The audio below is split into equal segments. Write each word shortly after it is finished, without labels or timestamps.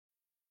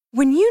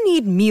When you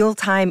need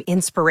mealtime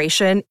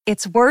inspiration,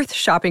 it's worth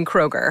shopping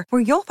Kroger,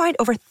 where you'll find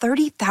over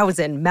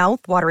 30,000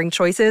 mouth-watering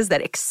choices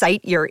that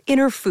excite your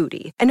inner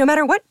foodie. And no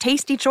matter what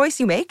tasty choice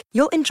you make,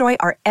 you'll enjoy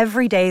our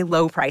everyday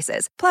low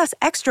prices, plus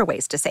extra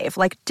ways to save,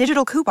 like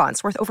digital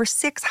coupons worth over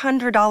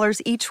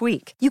 $600 each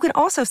week. You can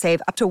also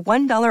save up to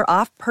 $1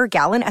 off per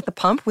gallon at the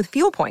pump with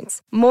fuel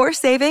points. More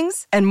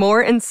savings and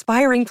more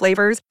inspiring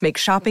flavors make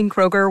shopping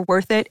Kroger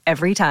worth it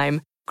every time.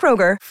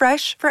 Kroger,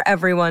 fresh for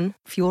everyone.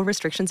 Fuel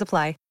restrictions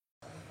apply.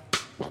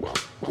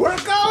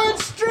 We're going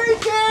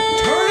streaking!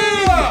 Turn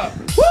it up!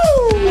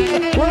 Woo!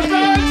 We're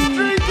going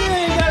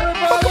streaking,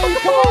 everybody!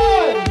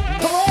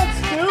 Come on,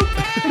 Snoop!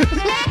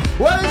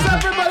 What is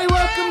up, everybody?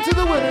 Welcome to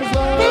the Winners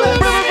Line!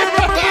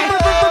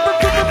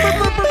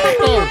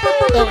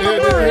 No, we're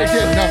not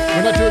doing that.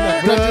 We're not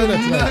doing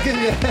that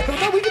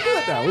tonight. No, we can do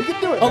it now. We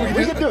can do it. Oh, we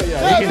can do it.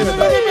 Yeah, We can do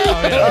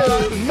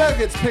it now.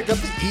 Nuggets pick up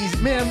the easy.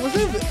 Man,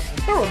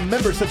 I don't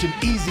remember such an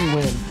easy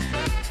win.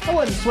 I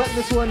wasn't sweating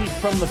this one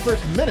from the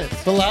first minute.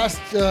 The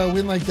last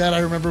win like that I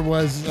remember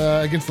was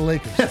against the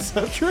Lakers. That's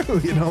so true.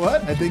 You know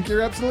what? I think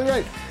you're absolutely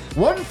right.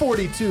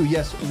 142,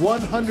 yes,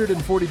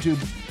 142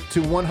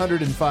 to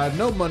 105.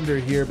 No Munder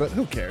here, but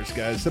who cares,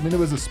 guys? I mean, it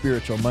was a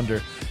spiritual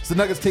Munder. So the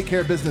Nuggets take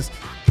care of business.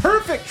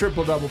 Perfect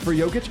triple-double for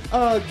Jokic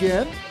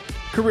again.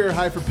 Career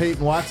high for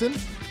Peyton Watson.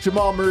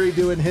 Jamal Murray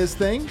doing his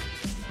thing.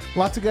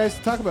 Lots of guys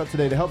to talk about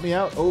today. To help me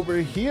out over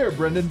here,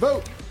 Brendan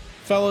Vogt.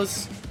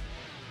 Fellas,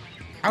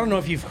 I don't know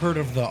if you've heard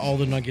of the all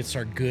the Nuggets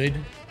are good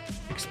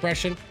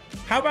expression.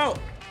 How about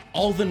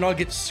all the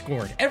Nuggets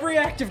scored? Every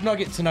active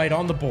Nugget tonight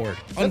on the board.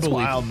 That's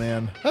wild,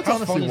 man. That's How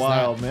honestly fun is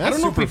wild, that? man. I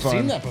don't know if Super we've fun.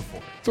 seen that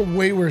before. It's a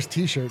way worse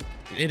t-shirt.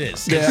 It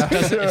is. Yeah.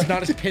 It's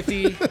not as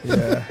pithy.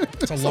 Yeah.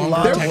 It's a lot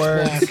longer of text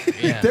words.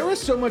 block. Yeah. There was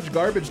so much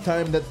garbage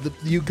time that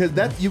you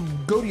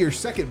go to your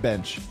second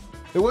bench.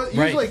 It was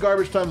Right. usually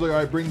garbage time's like, all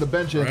right, bring the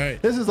bench in.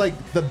 Right. This is like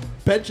the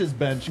bench's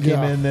bench came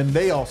Yeah. in and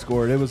they all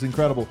scored. It was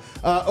incredible.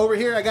 Over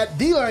here, I got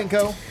D-Line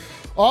Co.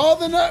 All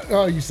the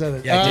Oh, you said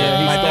it. Yeah, I did.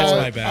 That's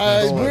my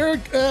bad.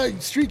 We're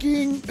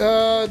streaking.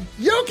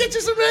 Jokic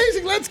is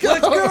amazing. Let's go.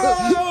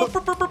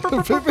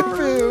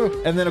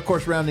 And then, of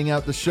course, rounding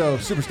out the show,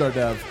 Superstar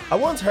Dev. I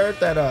once heard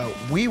that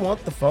we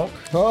want the funk.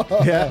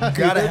 Yeah.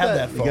 Gotta You have heard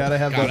that funk. Gotta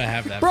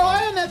have that. Bro, I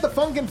hadn't had the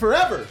funk in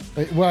forever.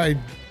 Why?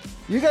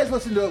 You guys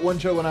listened to it one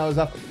show when I was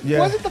up. Yeah.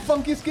 Wasn't the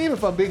funkiest game,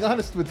 if I'm being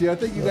honest with you. I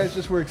think you guys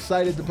just were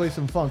excited to play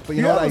some funk. But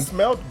you You know know, what? it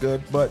smelled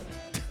good, but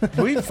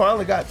we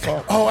finally got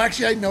funk. Oh,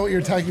 actually, I know what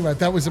you're talking about.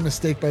 That was a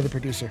mistake by the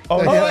producer.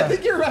 Oh, Oh, yeah. I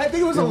think you're right. I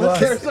think it was a was.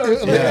 lip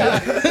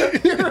Yeah.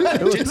 You're right.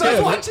 was Because I was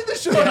him. watching the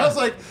show and I was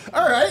like,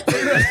 all right,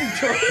 interesting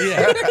choice.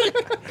 Yeah.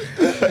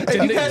 And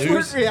Didn't you they guys lose?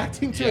 weren't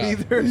reacting to it Yeah.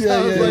 either. Yeah, So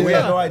I was yeah, like, We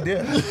had yeah. no idea.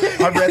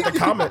 I read the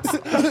comments.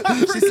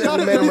 She said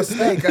we made a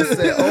mistake. I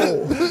said,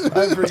 oh.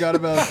 I forgot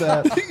about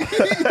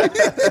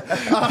that.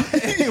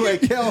 Anyway,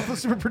 Kale,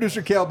 super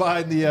producer Kale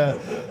behind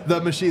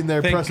the machine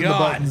there, Thank pressing God.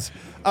 the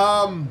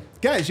buttons.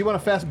 Guys, you want a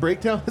fast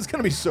breakdown? It's going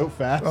to be so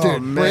fast. Oh,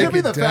 Dude, man. break It's gonna be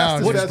it the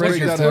down. fastest Just fast break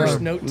breakdown it ever. First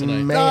down. note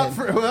tonight.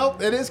 Man. Well,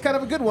 it is kind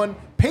of a good one.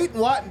 Peyton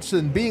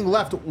Watson being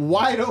left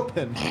wide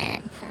open.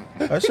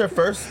 That's your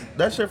first.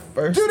 That's your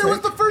first. Dude, it was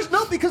take? the first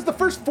note because the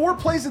first 4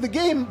 plays of the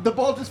game, the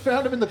ball just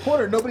found him in the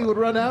corner. Nobody would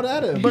run out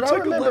at him. But I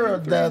remember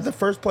the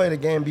first play of the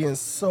game being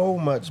so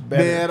much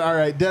better. Man, all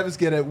right, Dev is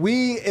get it.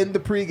 We, in the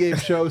pregame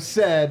show,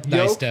 said,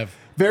 Nice, Dev.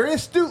 very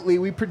astutely,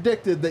 we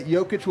predicted that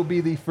Jokic will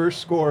be the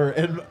first scorer.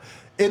 And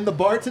in the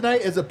bar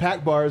tonight is a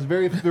packed bar. It's a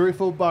very, very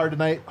full bar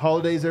tonight.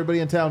 Holidays, everybody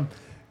in town.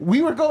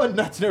 We were going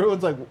nuts, and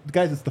everyone's like,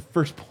 guys, it's the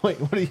first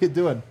point. What are you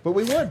doing? But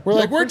we won. We're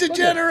like, we're First point.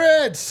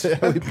 degenerates.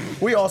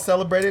 We all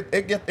celebrated.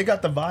 It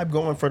got the vibe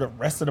going for the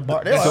rest of the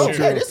bar. They're That's like,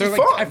 true. okay, this They're is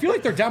like, fun. I feel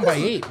like they're down by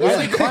 8. Why are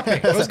they clapping?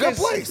 It's a Those good guys-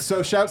 place.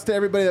 So shouts to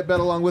everybody that bet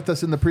along with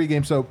us in the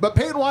pregame. So, but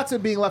Peyton Watson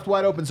being left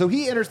wide open, so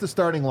he enters the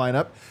starting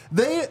lineup.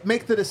 They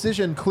make the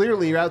decision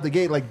clearly out the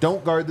gate, like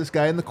don't guard this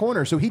guy in the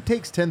corner. So he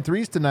takes 10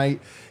 threes tonight.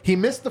 He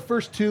missed the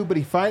first 2, but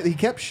he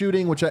kept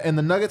shooting, and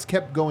the Nuggets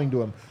kept going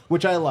to him,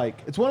 which I like.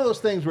 It's one of those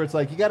things where it's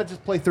like you got to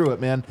just play through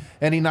it, man.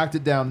 And he knocked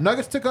it down.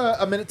 Nuggets took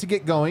a minute to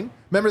get going.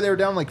 Remember, they were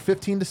down like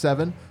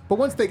 15-7, but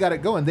once they got it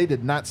going, they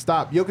did not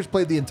stop. Jokic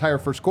played the entire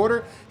first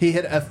quarter. He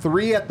hit a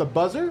 3 at the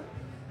buzzer.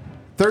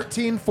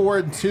 13, 4,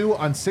 and 2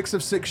 on 6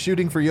 of 6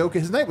 shooting for Jokic.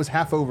 His night was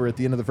half over at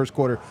the end of the first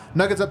quarter.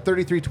 Nuggets up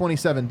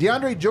 33-27.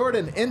 DeAndre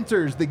Jordan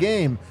enters the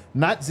game.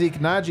 Not Zeke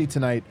Naji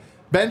tonight.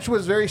 Bench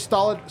was very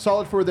solid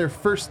for their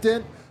first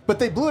stint, but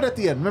they blew it at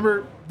the end.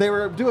 Remember, they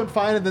were doing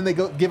fine, and then they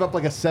give up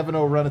like a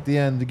 7-0 run at the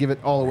end to give it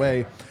all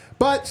away.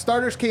 But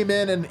starters came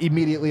in and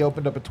immediately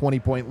opened up a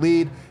 20-point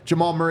lead.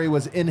 Jamal Murray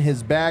was in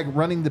his bag,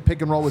 running the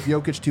pick and roll with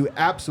Jokic to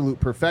absolute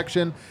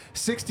perfection.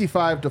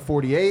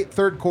 65-48.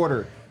 Third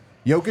quarter.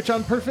 Jokic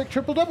on perfect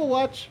triple-double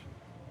watch.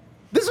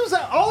 This was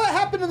all that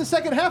happened in the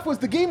second half was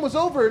the game was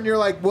over, and you're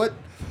like, what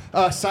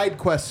side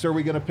quests are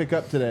we going to pick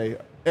up today?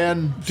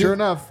 And sure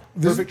enough,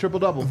 perfect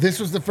triple-double. This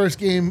was the first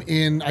game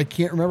in I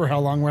can't remember how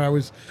long when I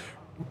was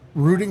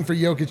rooting for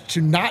Jokic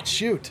to not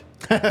shoot.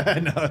 I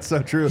know, it's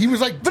so true. He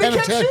was like But 10 he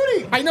of kept 10.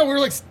 shooting. I know, we were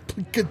like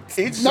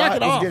Each knock shot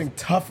it is off. getting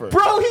tougher.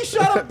 Bro, he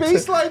shot a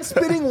baseline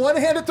spinning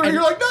one-handed three.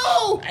 You're like,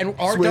 no! And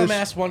our Swish.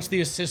 dumbass wants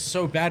the assist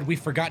so bad we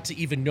forgot to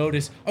even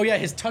notice. Oh yeah,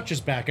 his touch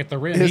is back at the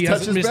rim. His he touch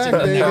hasn't is missed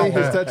back, it in baby. that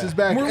His long. touch is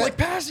back. And we're like,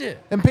 pass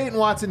it. And Peyton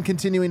Watson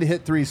continuing to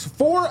hit threes.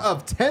 4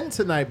 of 10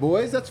 tonight,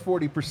 boys. That's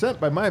 40%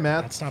 by my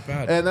math. That's not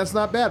bad. And that's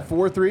not bad.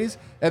 4 threes.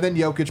 And then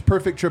Jokic,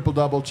 perfect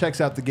triple-double, checks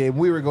out the game.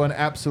 We were going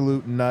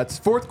absolute nuts.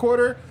 Fourth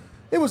quarter,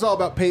 it was all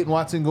about Peyton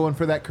Watson going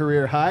for that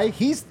career high.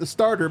 He's the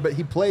starter, but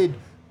he played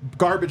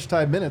garbage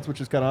time minutes,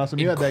 which is kind of awesome.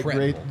 You had that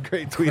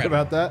great tweet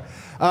about that.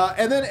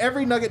 And then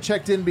every Nugget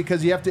checked in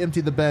because you have to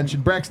empty the bench,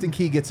 and Braxton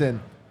Key gets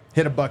in,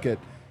 hit a bucket.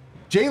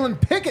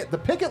 Jalen Pickett, the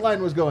Pickett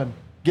line was going,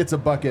 gets a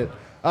bucket.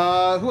 Who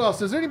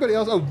else? Is there anybody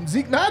else? Oh,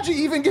 Zeke Naji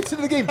even gets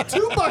into the game.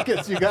 2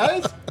 buckets, you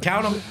guys.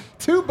 Count them.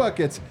 2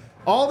 buckets.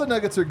 All the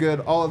Nuggets are good.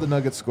 All of the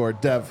Nuggets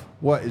scored. Dev,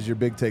 what is your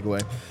big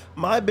takeaway?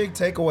 My big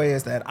takeaway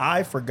is that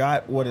I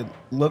forgot what it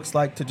looks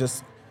like to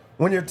just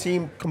when your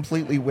team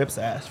completely whips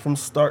ass from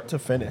start to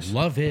finish.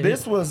 Love it.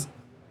 This was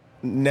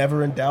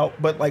never in doubt,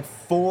 but like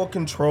full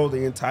control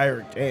the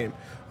entire game.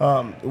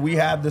 We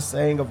have the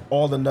saying of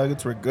all the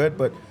Nuggets were good,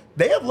 but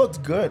they have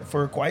looked good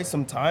for quite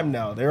some time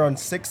now. They're on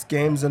 6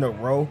 games in a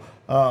row,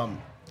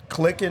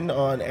 clicking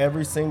on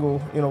every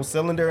single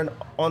cylinder, and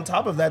on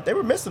top of that, they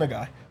were missing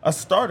a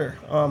starter.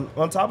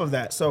 On top of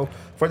that, so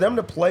for them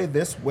to play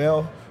this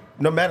well,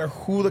 no matter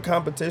who the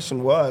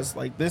competition was,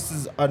 like this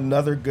is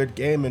another good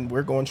game, and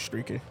we're going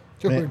streaky.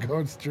 We're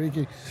going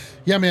streaky.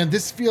 Yeah, man,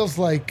 this feels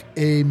like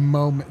a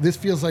moment. This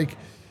feels like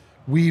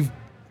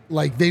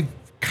they've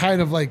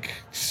kind of like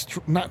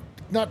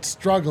not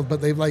struggled,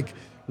 but they've like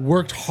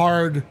worked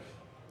hard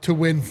to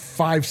win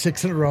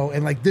 5-6 in a row,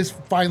 and like this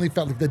finally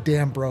felt like the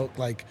dam broke.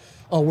 Like,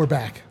 oh, we're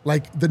back.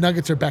 Like the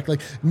Nuggets are back.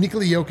 Like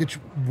Nikola Jokic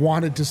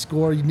wanted to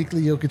score.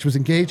 Nikola Jokic was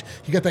engaged.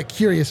 He got that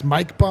Curious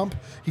Mike bump.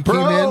 He came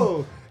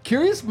in.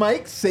 Curious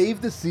Mike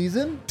saved the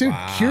season? Dude,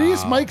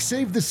 Curious Mike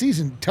saved the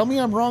season. Tell me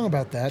I'm wrong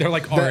about that. They're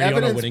like The already on a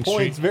evidence winning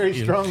points streak. very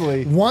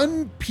strongly.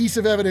 One piece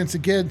of evidence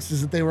against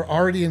is that they were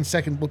already in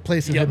second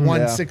place and had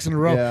won 6 in a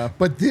row. Yeah.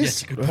 But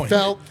this Yes, good point.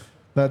 felt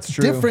That's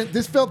true. different.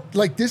 This felt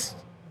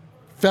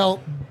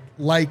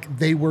like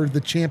they were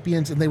the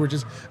champions and they were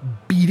just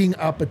beating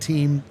up a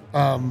team.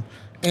 And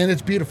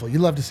it's beautiful. You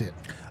love to see it.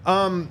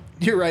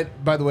 You're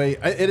right, by the way.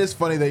 It is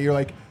funny that you're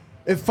like,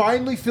 it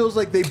finally feels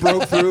like they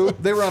broke through.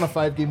 They were on a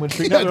 5-game win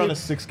streak. Now they're on a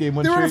 6-game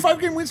win They streak. were on a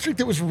 5-game win streak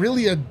that was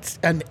really an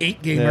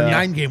 8-game or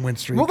 9-game win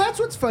streak. Well, that's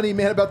what's funny,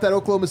 man, about that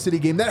Oklahoma City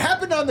game. That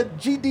happened on the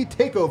GD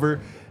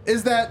takeover,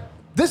 is that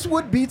this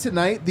would be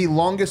tonight the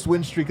longest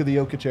win streak of the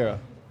Jokic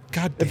era.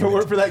 God damn If it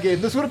weren't for that game,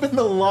 this would have been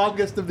the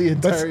longest of the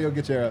entire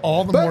Jokic era.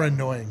 all the more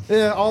annoying.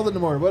 Yeah, all the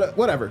more.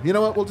 Whatever. You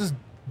know what? We'll just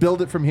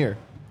build it from here.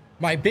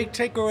 My big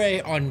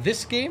takeaway on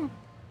this game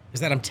is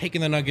that I'm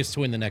taking the Nuggets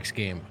to win the next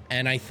game.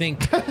 And I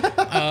think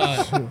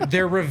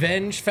their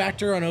revenge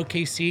factor on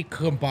OKC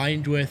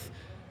combined with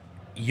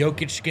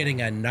Jokic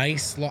getting a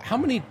nice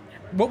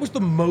what was the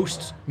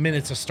most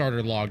minutes a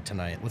starter logged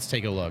tonight? Let's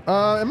take a look.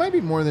 It might be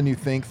more than you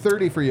think.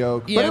 30 for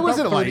Jokic. Yeah, but it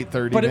wasn't a about light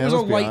 30, But man. it was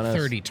Let's a be light honest.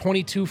 30.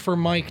 22 for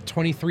Mike,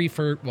 23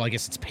 for, well, I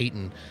guess it's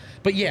Peyton.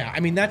 But yeah, I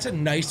mean, that's a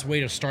nice way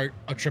to start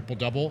a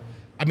triple-double.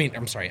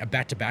 A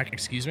back-to-back,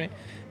 excuse me.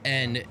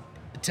 And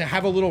to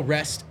have a little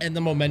rest and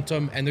the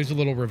momentum, and there's a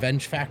little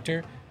revenge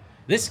factor.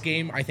 This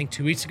game, I think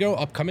 2 weeks ago,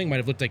 upcoming, might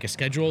have looked like a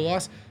schedule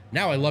loss.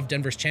 Now I love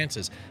Denver's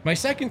chances. My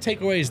second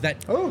takeaway is that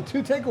 2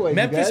 takeaways.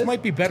 Memphis you guys.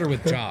 might be better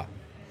with Ja.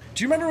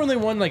 Do you remember when they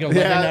won like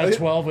 11 out of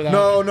 12 without?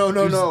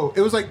 No.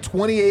 It was like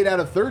 28 out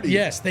of 30.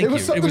 Yes, thank you. It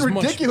was something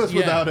much- ridiculous yeah.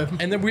 without him.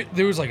 And then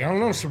there was like, I don't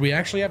know, should we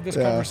actually have this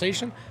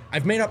conversation?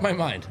 I've made up my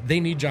mind. They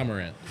need Ja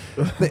Morant.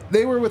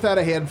 They were without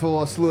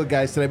a slew of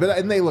guys today,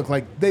 and they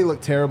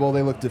look terrible.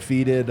 They look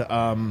defeated.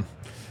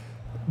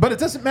 But it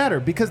doesn't matter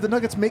because the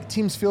Nuggets make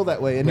teams feel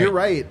that way. And you're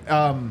right.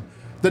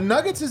 The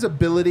Nuggets'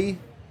 ability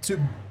to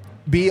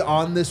be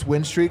on this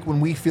win streak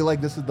when we feel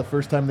like this is the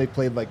first time they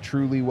played like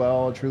truly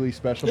well, truly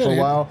special for a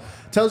while,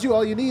 tells you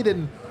all you need.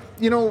 And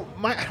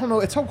I don't know.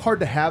 It's so hard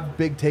to have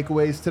big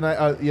takeaways tonight,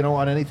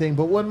 on anything.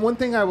 But one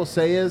thing I will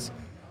say is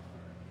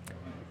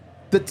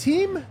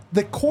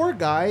the core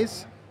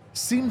guys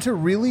seem to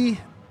really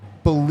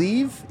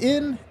believe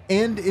in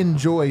and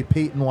enjoy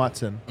Peyton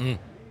Watson.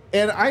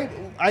 And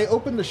I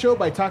opened the show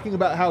by talking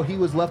about how he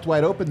was left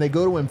wide open. They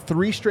go to him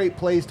 3 straight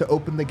plays to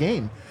open the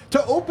game.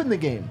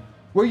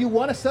 Where you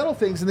want to settle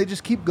things and they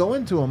just keep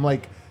going to him.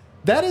 Like,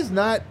 that is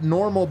not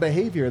normal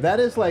behavior. That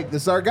is like,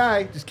 this is our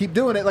guy, just keep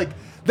doing it. Like,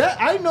 that,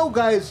 I know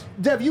guys,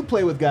 Dev, you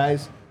play with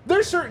guys.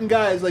 There's certain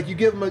guys, like you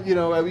give them you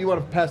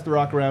want to pass the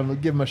rock around,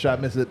 give them a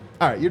shot, miss it.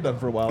 All right, you're done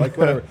for a while, like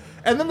whatever.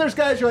 And then there's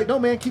guys you're like, no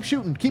man, keep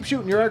shooting.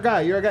 You're our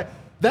guy.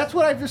 That's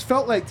what I just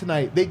felt like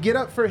tonight. They get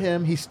up for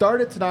him. He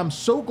started tonight. I'm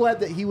so glad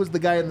that he was the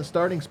guy in the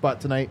starting spot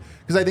tonight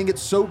because I think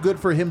it's so good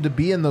for him to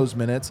be in those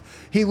minutes.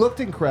 He looked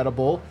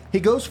incredible. He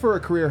goes for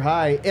a career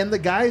high, and the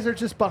guys are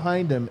just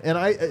behind him. And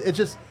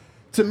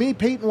to me,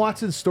 Peyton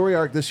Watson's story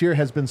arc this year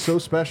has been so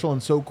special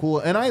and so cool.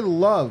 And I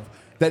love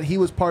that he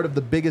was part of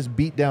the biggest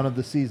beatdown of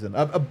the season,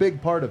 a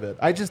big part of it.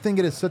 I just think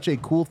it is such a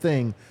cool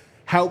thing.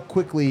 how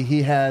quickly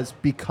he has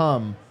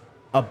become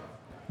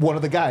one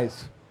of the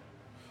guys.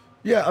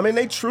 Yeah, I mean,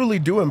 they truly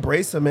do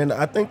embrace him, and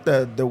I think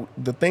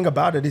the thing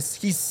about it is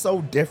he's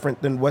so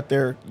different than what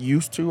they're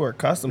used to or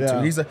accustomed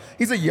to.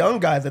 He's a young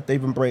guy that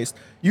they've embraced.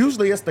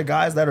 Usually, it's the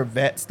guys that are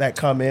vets that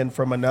come in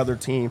from another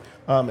team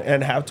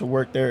and have to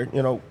work their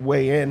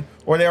way in,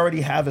 or they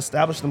already have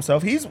established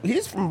themselves.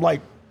 He's from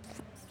like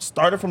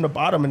started from the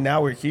bottom, and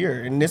now we're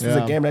here, and this is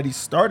a game that he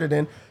started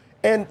in,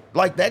 and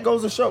like that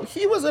goes to show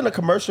he was in a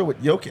commercial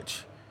with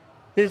Jokic.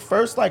 His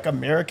first like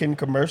American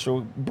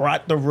commercial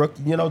brought the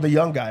rookie, the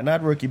young guy,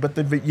 not rookie, but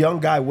the young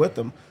guy with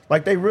him.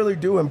 Like they really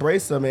do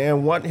embrace him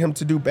and want him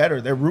to do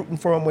better. They're rooting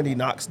for him when he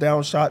knocks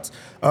down shots.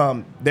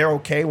 They're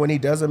okay when he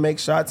doesn't make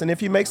shots. And if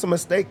he makes a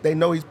mistake, they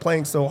know he's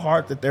playing so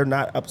hard that they're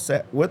not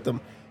upset with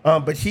him.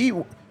 But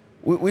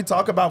we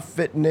talk about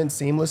fitting in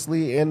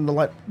seamlessly, and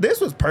like this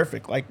was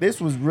perfect. Like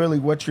this was really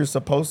what you're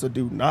supposed to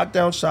do. Knock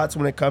down shots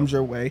when it comes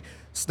your way.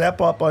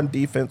 Step up on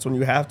defense when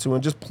you have to,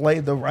 and just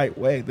play the right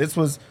way. This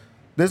was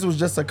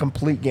just a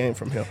complete game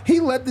from him. He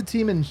led the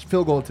team in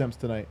field goal attempts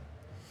tonight.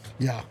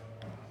 Yeah.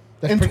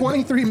 In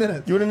 23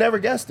 minutes. You would have never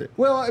guessed it.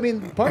 Well, I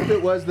mean, part of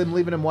it was them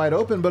leaving him wide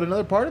open, but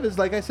another part of it is,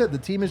 like I said, the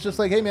team is just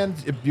like, hey, man,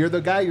 if you're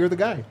the guy, you're the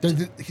guy.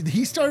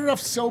 He started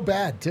off so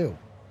bad, too.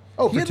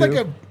 Oh, he had two.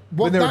 like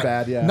When they were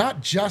bad, yeah.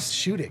 Not just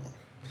shooting.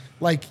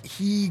 Like,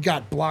 he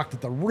got blocked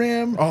at the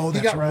rim. Oh, he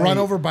that's got right. run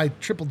over by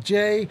Triple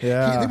J.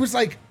 Yeah. There was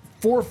like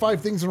 4 or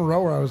 5 things in a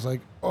row where I was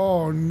like,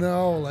 oh,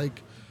 no.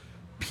 Like,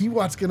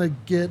 P-Watt's going to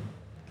get...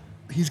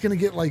 He's going to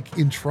get, like,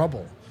 in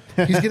trouble.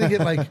 He's going to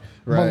get, like,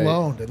 Right.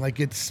 maloned and,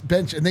 like, it's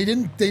bench. And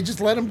they just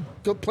let him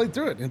go play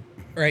through it. And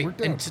Right.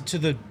 worked out. And to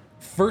the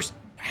first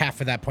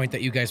half of that point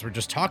that you guys were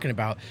just talking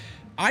about,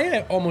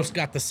 I almost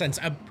got the sense,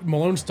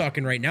 Malone's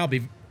talking right now, but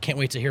can't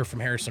wait to hear from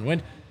Harrison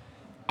Wind.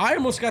 I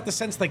almost got the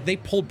sense like they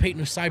pulled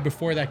Peyton aside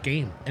before that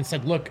game and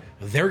said, look,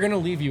 they're going to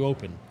leave you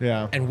open.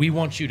 Yeah. And we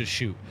want you to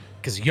shoot.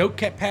 Because Yoke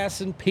kept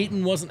passing,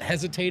 Peyton wasn't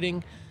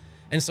hesitating.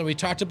 And so we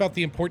talked about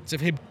the importance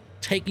of him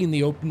taking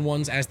the open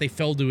ones as they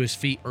fell to his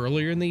feet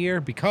earlier in the year,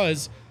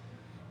 because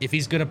if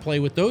he's going to play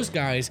with those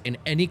guys in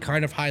any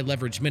kind of high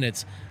leverage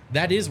minutes,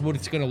 that is what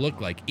it's going to look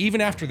like.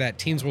 Even after that,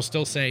 teams will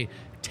still say,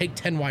 take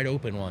 10 wide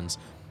open ones.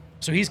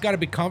 So he's got to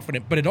be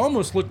confident. But it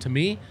almost looked to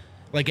me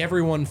like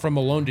everyone from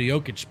Malone to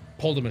Jokic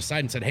pulled him aside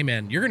and said, hey,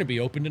 man, you're going to be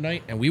open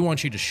tonight, and we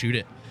want you to shoot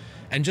it.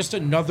 And just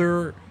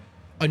another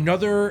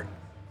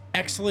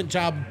excellent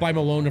job by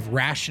Malone of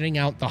rationing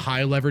out the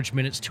high leverage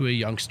minutes to a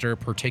youngster,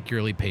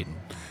 particularly Peyton.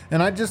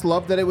 And I just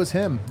love that it was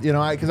him,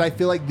 because I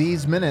feel like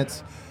these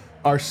minutes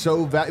are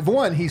so valuable.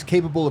 One, he's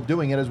capable of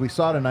doing it, as we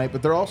saw tonight,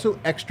 but they're also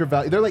extra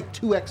value. They're like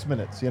 2x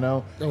minutes,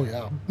 Oh,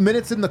 yeah.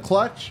 Minutes in the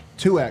clutch,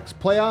 2x.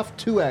 Playoff,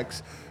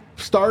 2x.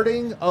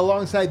 Starting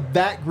alongside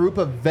that group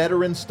of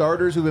veteran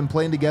starters who've been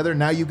playing together,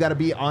 now you've got to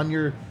be on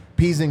your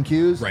P's and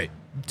Q's. Right.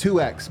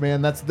 2x,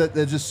 man. That's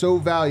just so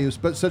valuable,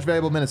 but such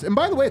valuable minutes. And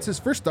by the way, it's his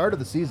first start of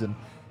the season.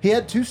 He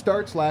had 2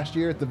 starts last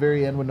year at the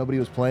very end when nobody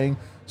was playing,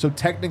 so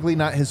technically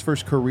not his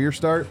first career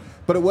start,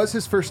 but it was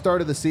his first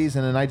start of the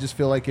season, and I just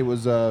feel like it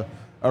was a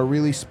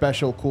really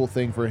special, cool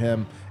thing for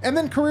him. And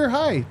then career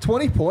high,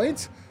 20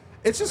 points.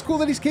 It's just cool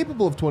that he's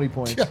capable of 20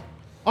 points. Yeah.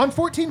 On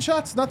 14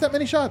 shots, not that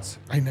many shots.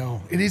 I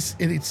know.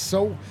 It's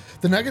so...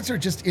 The Nuggets are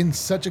just in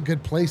such a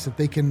good place that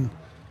they can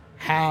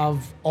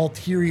have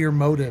ulterior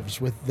motives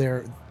with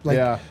their...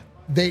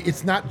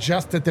 It's not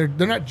just that they're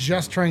not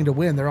just trying to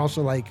win. They're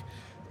also like,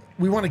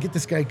 we want to get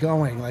this guy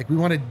going. Like, we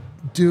want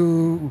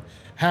to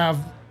have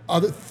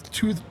other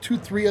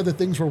 3 other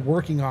things we're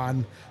working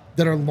on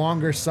that are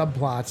longer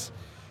subplots.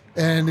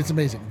 And it's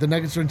amazing. The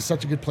Nuggets are in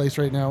such a good place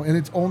right now, and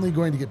it's only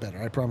going to get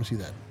better. I promise you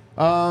that.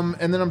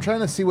 And then I'm trying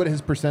to see what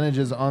his percentage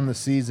is on the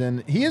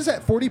season. He is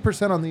at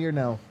 40% on the year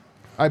now,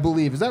 I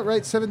believe. Is that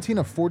right? 17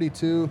 of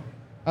 42.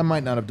 I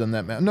might not have done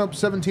that math. Nope,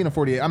 17 of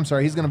 48. I'm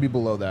sorry. He's going to be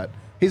below that.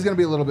 He's going to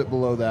be a little bit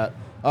below that.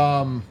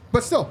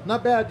 But still,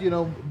 not bad.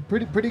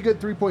 Pretty good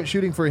 3-point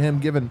shooting for him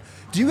given.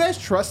 Do you guys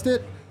trust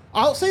it?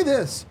 I'll say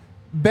this.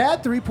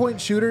 Bad 3-point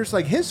shooters,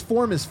 like his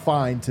form is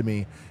fine to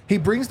me. He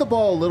brings the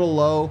ball a little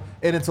low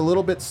and it's a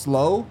little bit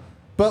slow,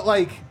 but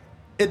like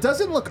it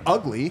doesn't look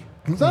ugly.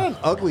 It's not an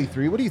ugly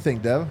 3. What do you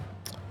think, Dev?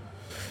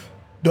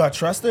 Do I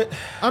trust it?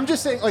 I'm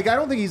just saying, like, I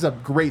don't think he's a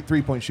great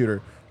 3-point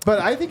shooter, but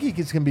I think he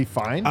can be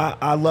fine.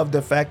 I love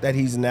the fact that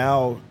he's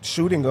now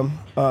shooting them,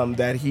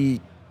 that he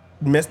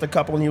missed a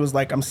couple and he was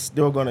like, I'm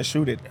still going to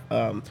shoot it.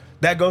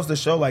 That goes to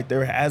show like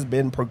there has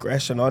been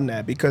progression on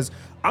that, because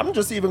I'm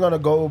just even going to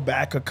go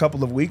back a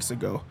couple of weeks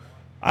ago.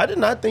 I did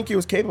not think he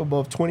was capable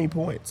of 20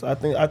 points. I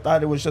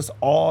thought it was just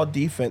all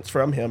defense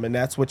from him, and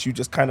that's what you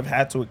just kind of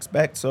had to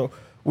expect. So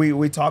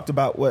we talked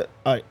about what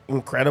an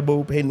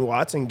incredible Peyton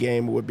Watson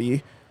game would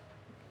be.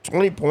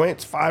 20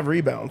 points, 5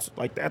 rebounds.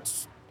 Like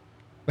that's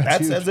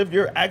as if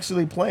you're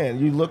actually playing.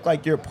 You look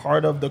like you're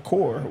part of the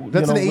core.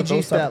 That's an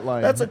AG stat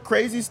line. That's a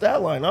crazy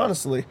stat line,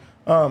 honestly.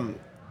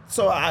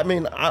 So, I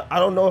mean, I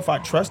don't know if I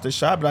trust the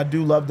shot, but I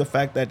do love the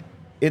fact that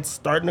it's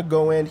starting to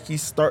go in.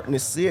 He's starting to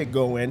see it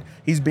go in.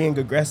 He's being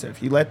aggressive.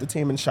 He led the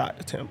team in shot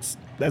attempts.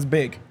 That's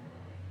big.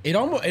 It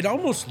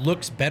almost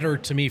looks better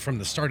to me from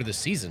the start of the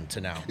season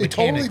to now. It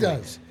totally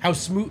mechanically. does.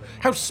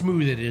 How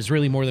smooth it is,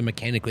 really more than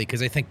mechanically,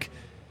 because I think,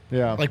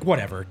 Yeah. like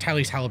whatever,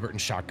 Tyrese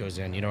Halliburton's shot goes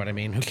in. You know what I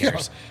mean? Who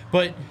cares?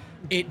 Yeah.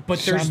 But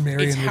Sean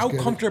Marion it's was how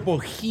good. comfortable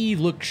he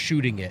looks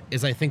shooting it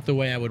is, I think, the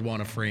way I would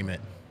want to frame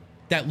it.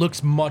 That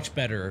looks much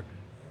better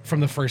from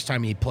the first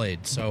time he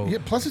played. So Yeah,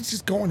 plus it's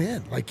just going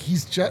in. Like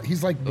he's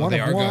like one they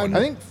of are one. going. I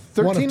think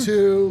one 13 of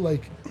two.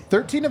 Like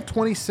 13 of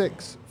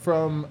 26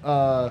 from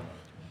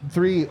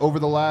 3 over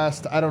the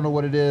last, I don't know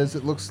what it is.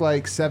 It looks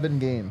like 7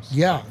 games.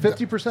 Yeah.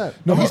 50%.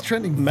 no, he's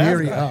trending Math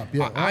very guy. up.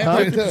 Yeah, I-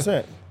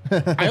 100%.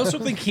 I also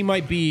think he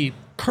might be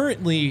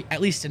currently, at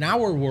least in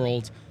our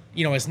world,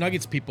 you know, as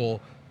Nuggets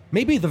people,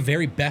 maybe the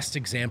very best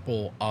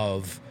example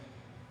of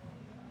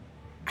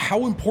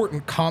how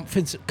important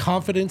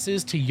confidence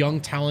is to young,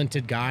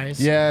 talented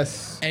guys.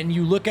 Yes. And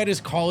you look at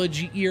his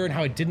college year and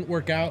how it didn't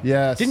work out.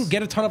 Yes. Didn't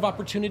get a ton of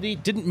opportunity,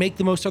 didn't make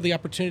the most of the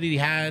opportunity he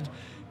had.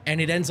 And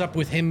it ends up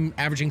with him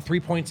averaging 3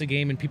 points a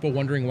game and people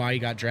wondering why he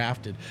got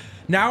drafted.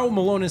 Now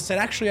Malone has said,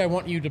 actually, I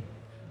want you to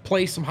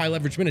play some high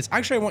leverage minutes.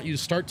 Actually, I want you to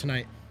start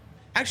tonight.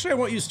 Actually, I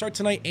want you to start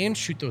tonight and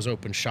shoot those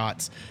open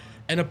shots.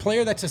 And a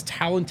player that's as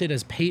talented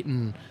as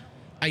Peyton,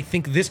 I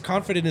think this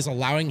confidence is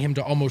allowing him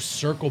to almost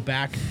circle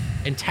back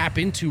and tap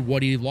into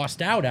what he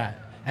lost out at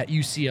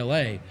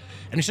UCLA.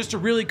 And it's just a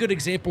really good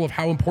example of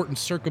how important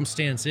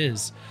circumstance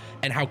is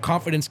and how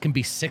confidence can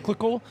be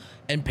cyclical.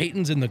 And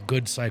Peyton's in the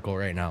good cycle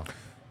right now.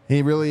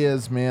 He really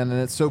is, man,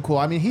 and it's so cool.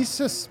 I mean, he's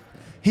so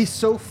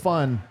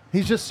fun.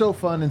 He's just so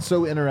fun and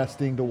so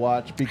interesting to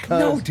watch because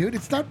no, dude,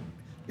 it's not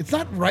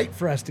right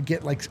for us to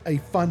get like a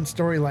fun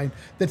storyline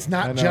that's I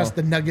not know. just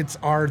the Nuggets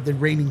are the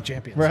reigning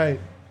champions. right.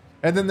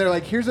 And then they're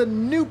like, "Here's a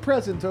new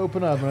present to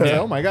open up." And I was like,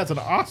 "Oh my god, it's an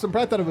awesome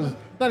present!" I thought it was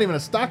not even a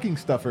stocking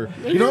stuffer.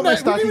 You know what my we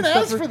stocking didn't even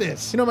ask stuffer for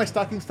this. You know what my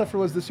stocking stuffer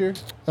was this year?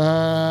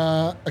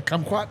 A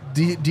kumquat.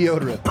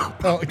 Deodorant.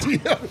 Oh,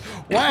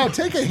 wow!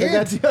 Take a I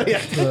got hint.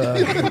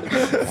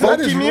 deodorant.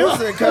 That is Funky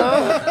music,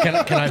 huh? Can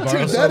I borrow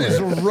Dude, some? that is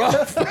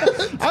rough.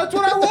 That's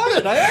what I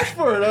wanted. I asked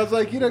for it. I was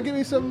like, give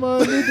me some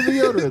new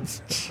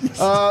deodorants.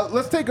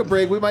 Let's take a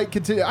break. We might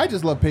continue. I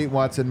just love Peyton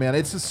Watson, man.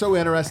 It's just so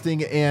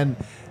interesting. And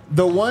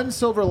the one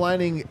silver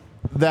lining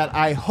that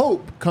I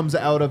hope comes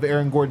out of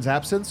Aaron Gordon's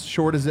absence,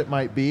 short as it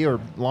might be or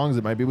long as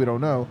it might be, we don't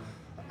know,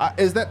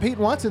 is that Peyton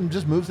Watson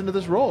just moves into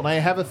this role. And I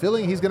have a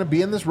feeling he's going to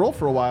be in this role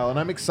for a while. And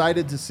I'm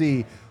excited to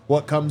see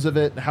what comes of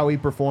it, how he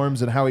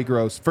performs, and how he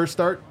grows. First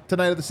start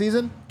tonight of the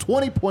season,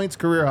 20 points,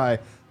 career high.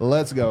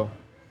 Let's go.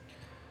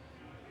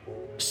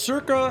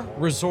 Circa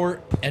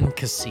Resort and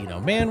Casino.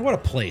 Man, what a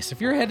place. If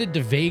you're headed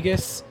to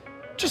Vegas,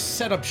 just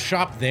set up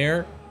shop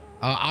there.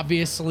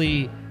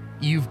 Obviously,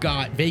 you've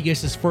got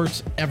Vegas's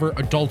first ever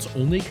adults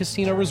only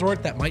casino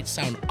resort. That might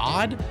sound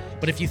odd,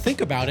 but if you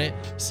think about it,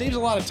 saves a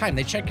lot of time.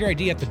 They check your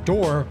ID at the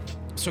door,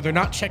 so they're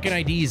not checking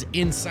IDs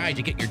inside.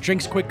 You get your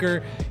drinks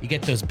quicker, you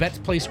get those bets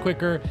placed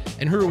quicker,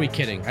 and who are we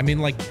kidding? I mean,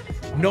 like,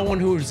 no one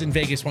who's in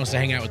Vegas wants to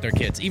hang out with their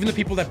kids, even the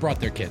people that brought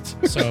their kids.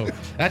 So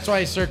that's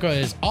why Circa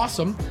is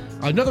awesome.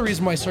 Another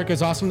reason why Circa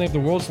is awesome, they have the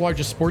world's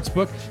largest sports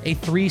book, a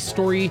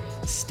 3-story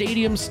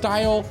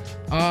stadium-style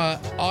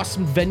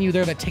awesome venue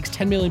there that takes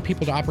 10 million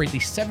people to operate the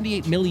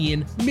 78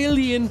 million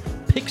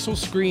pixel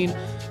screen.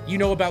 You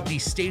know about the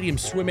stadium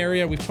swim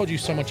area. We've told you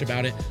so much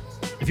about it.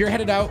 If you're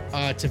headed out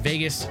to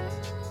Vegas,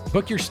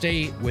 book your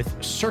stay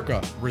with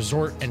Circa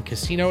Resort and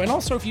Casino. And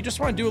also, if you just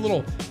want to do a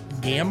little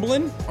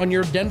gambling on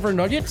your Denver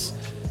Nuggets,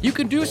 you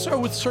can do so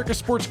with Circa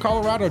Sports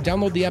Colorado.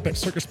 Download the app at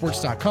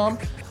circasports.com.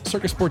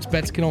 Circa Sports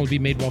bets can only be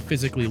made while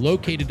physically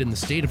located in the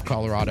state of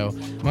Colorado.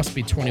 Must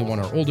be 21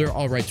 or older.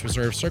 All rights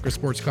reserved. Circa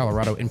Sports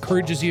Colorado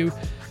encourages you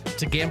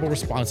to gamble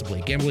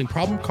responsibly. Gambling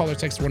problem? Call or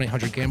text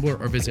 1-800-GAMBLER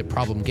or visit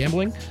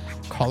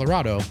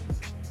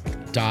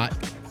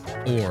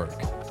problemgamblingcolorado.org.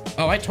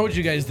 Oh, I told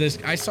you guys this.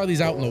 I saw these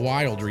out in the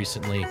wild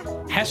recently.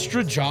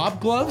 Hestra job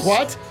gloves.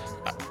 What?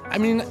 I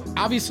mean,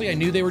 obviously I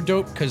knew they were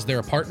dope because they're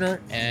a partner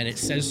and it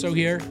says so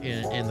here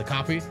in the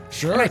copy.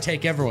 Sure. And I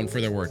take everyone for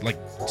their word. Like,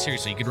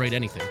 seriously, you could rate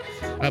anything.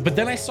 But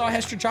then I saw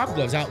Hestra job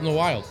gloves out in the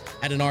wild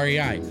at an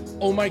REI.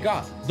 Oh my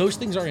God, those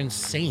things are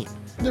insane.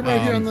 They're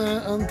right here on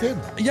the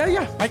table.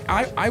 Yeah.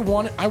 I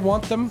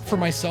want them for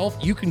myself.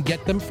 You can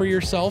get them for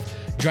yourself.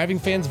 Driving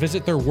fans,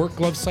 visit their work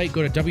glove site.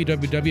 Go to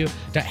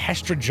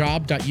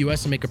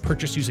www.hestrajob.us and make a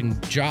purchase using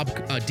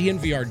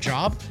DNVR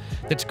job.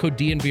 That's code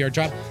DNVR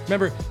job.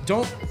 Remember,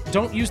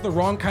 don't use the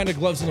wrong kind of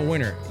gloves in the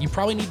winter. You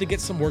probably need to get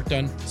some work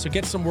done. So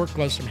get some work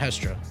gloves from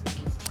Hestra.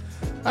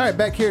 All right,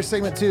 back here,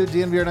 segment 2,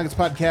 DNVR Nuggets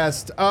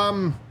podcast.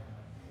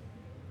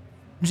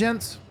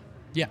 Gents,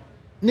 Yeah.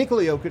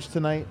 Nikola Jokic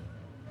tonight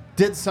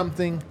did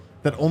something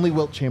that only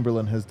Wilt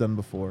Chamberlain has done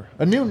before.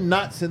 A new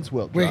not since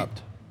Wilt Wait.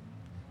 dropped.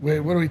 Wait,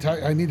 what are we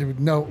talking? I need to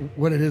know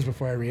what it is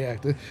before I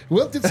react.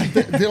 Wilt did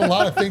a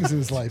lot of things in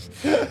his life.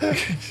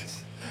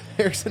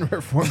 Harrison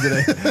reformed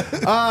today.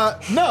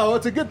 No,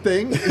 it's a good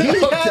thing. He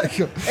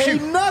had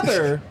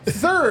another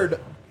third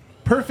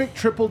perfect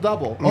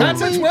triple-double. Not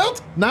since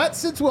Wilt? Not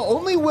since Wilt.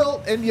 Only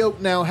Wilt and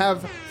Yoke now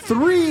have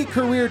 3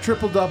 career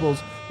triple-doubles,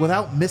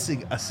 without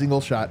missing a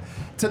single shot.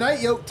 Tonight,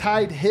 Jokic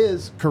tied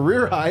his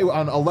career high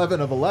on 11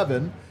 of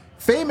 11.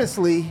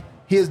 Famously,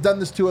 he has done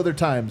this 2 other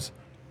times.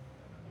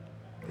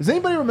 Does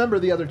anybody remember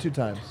the other 2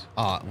 times?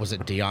 Was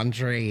it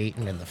DeAndre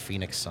Ayton and the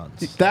Phoenix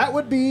Suns? That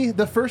would be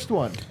the first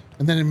one.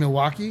 And then in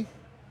Milwaukee?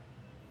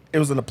 It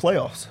was in the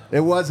playoffs.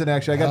 It wasn't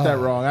actually. I got that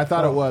wrong. I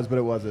thought it was, but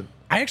it wasn't.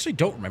 I actually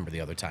don't remember the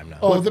other time now.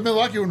 Oh, the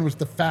Milwaukee one was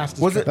the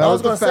fastest. Was it? That I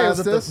was was the going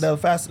to say,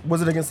 fastest.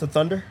 was it against the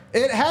Thunder?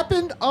 It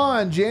happened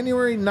on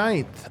January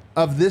 9th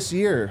of this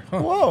year.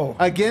 Whoa.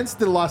 Against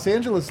the Los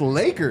Angeles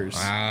Lakers.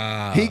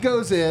 He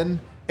goes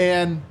in,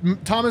 and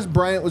Thomas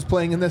Bryant was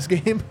playing in this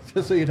game,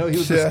 just so you know, he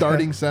was the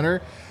starting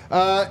center.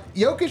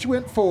 Jokic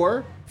went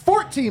for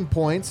 14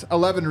 points,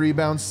 11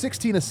 rebounds,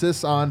 16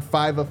 assists on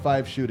 5 of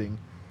 5 shooting.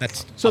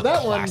 That's So a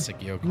that classic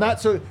one, Jokic. not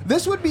so.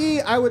 This would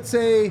be, I would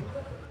say,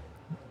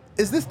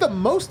 is this the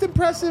most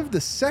impressive?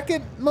 The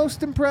second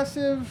most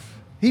impressive?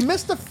 He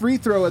missed a free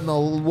throw in the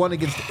one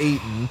against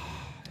Ayton.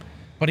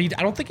 But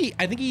I think he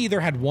either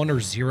had 1 or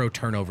 0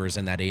 turnovers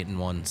in that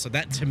 8-1. So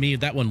that, to me,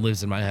 that one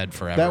lives in my head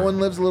forever. That one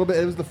lives a little bit.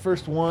 It was the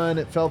first one.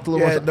 It felt a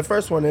little more. The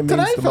first one, it means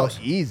Tonight the felt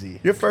most. easy.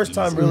 Your first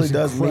time really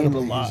does mean a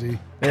incredibly lot. easy.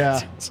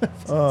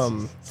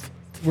 Yeah.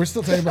 We're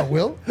still talking about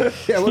Will?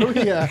 Yeah, what do we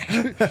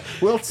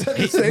Will said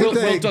the same Will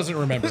thing. doesn't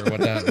remember what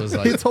that was He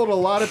like. told a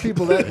lot of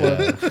people that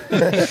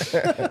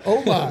one.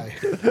 Oh, my.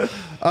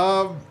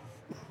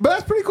 But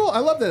that's pretty cool. I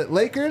love that.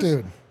 Lakers,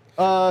 Dude.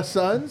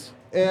 Suns,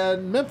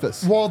 and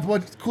Memphis. Well,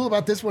 what's cool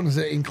about this one is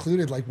it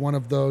included like one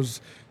of those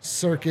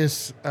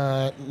circus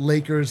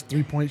Lakers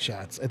 3-point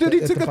shots. Dude, he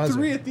took a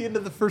 3 at the end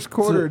of the first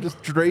quarter,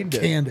 just drained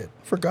it. Canned it.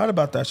 Forgot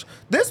about that.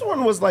 This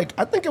one was like,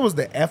 I think it was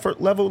the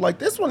effort level. Like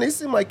this one, it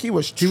seemed like he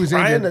was was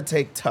trying injured. to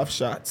take tough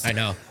shots. I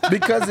know.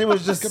 Because it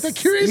was just, Got that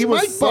curious he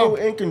was mic so bump.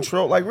 in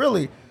control. Like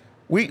really,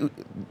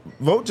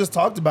 Vogt just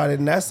talked about it,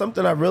 and that's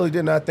something I really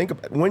did not think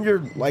about. When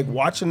you're like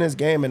watching this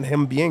game and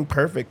him being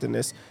perfect in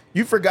this,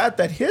 you forgot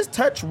that his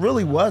touch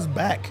really was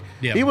back.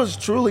 Yeah. He was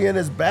truly in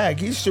his bag.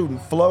 He's shooting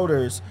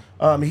floaters.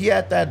 He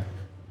had that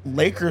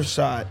Lakers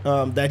shot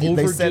that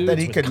they said that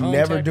he Overdudes could with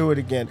never contact. do it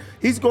again.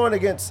 He's going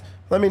against,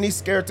 I mean, he's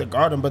scared to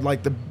guard him, but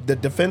like the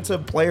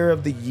defensive player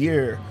of the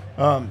year,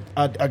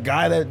 a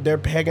guy that they're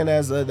pegging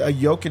as a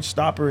Jokic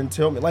stopper and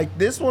Tillman. Like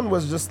this one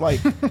was just like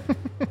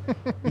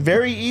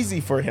very easy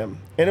for him,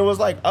 and it was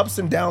like ups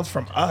and downs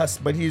from us.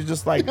 But he's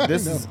just like,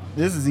 this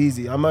is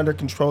easy. I'm under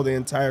control the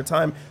entire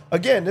time.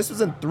 Again, this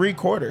was in 3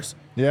 quarters.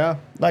 Yeah.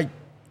 Like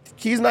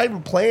he's not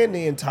even playing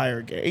the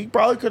entire game. He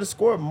probably could have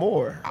scored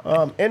more,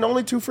 and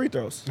only 2 free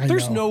throws.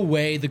 There's no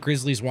way the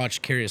Grizzlies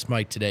watched Curious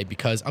Mike today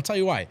because I'll tell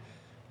you why.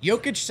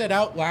 Jokic said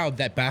out loud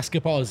that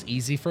basketball is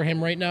easy for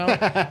him right now,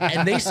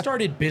 and they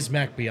started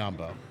Bismack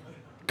Biyombo.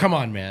 Come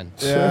on, man.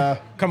 Yeah.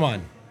 Come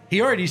on. He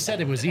already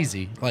said it was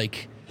easy.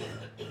 Like,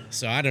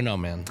 so I don't know,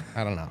 man.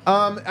 I don't know.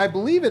 I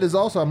believe it is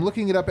also, I'm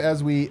looking it up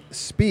as we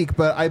speak,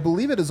 but I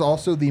believe it is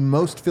also the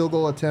most field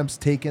goal attempts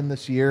taken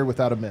this year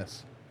without a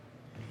miss.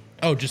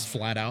 Oh, just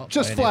flat out?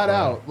 Just flat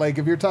out. Like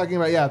if you're talking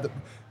about,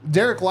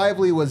 Derek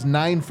Lively was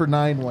 9 for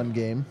 9 one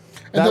game.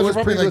 And That those was are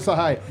probably previous like-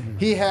 high.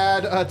 He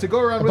had to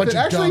go around with bunch it.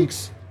 of Actually,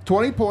 dunks.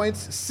 20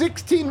 points,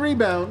 16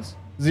 rebounds,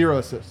 0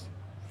 assists.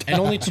 And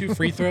only 2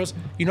 free throws.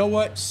 You know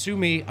what? Sue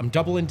me. I'm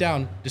doubling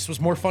down. This was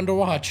more fun to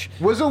watch.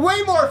 Was a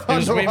way more It fun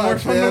was to way watch. more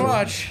fun to man.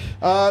 watch.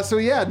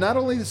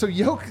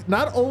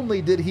 Not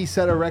only did he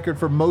set a record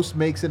for most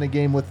makes in a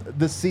game with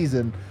this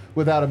season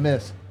without a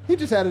miss, he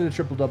just added a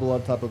triple double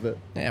on top of it.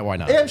 Yeah, why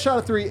not? And shot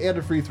a 3 and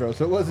a free throw,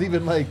 so it wasn't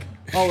even like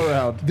all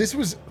around. This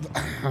was,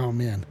 oh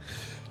man.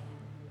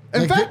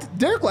 In Like, fact,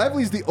 Derek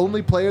Lively is the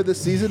only player this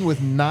season with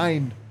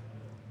 9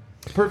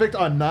 perfect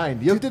on 9.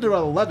 You did it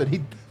on 11.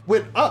 He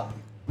went up.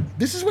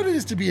 This is what it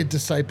is to be a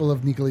disciple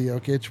of Nikola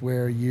Jokic,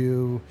 where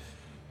you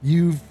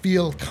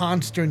feel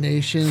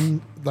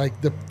consternation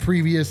like the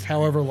previous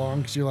however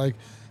long, because you're like,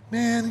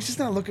 man, he's just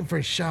not looking for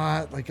a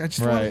shot. Like I just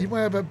Right.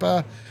 want,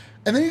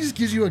 and then he just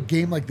gives you a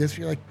game like this. Where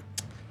you're like,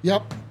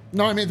 yep,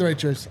 no, I made the right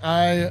choice.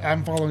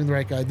 I'm following the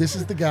right guy. This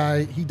is the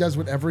guy. He does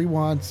whatever he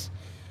wants.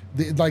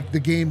 The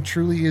game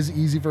truly is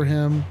easy for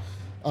him,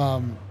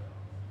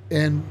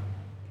 and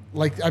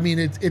like I mean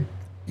it.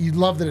 You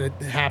love that it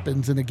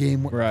happens in a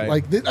game, Right.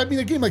 like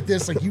a game like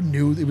this, like you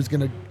knew it was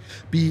going to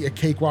be a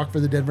cakewalk for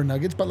the Denver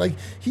Nuggets, but like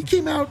he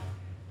came out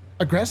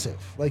aggressive.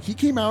 Like he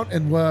came out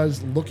and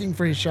was looking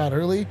for his shot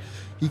early.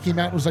 He came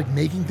out and was like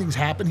making things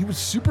happen. He was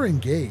super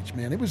engaged,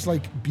 man. It was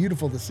like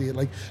beautiful to see. It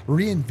like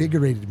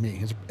reinvigorated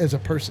me as a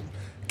person.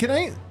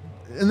 And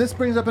this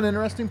brings up an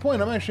interesting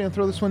point. I'm actually going to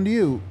throw this one to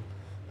you.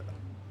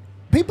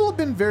 People have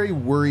been very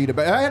worried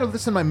about, I had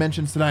this in my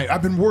mentions tonight.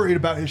 I've been worried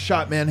about his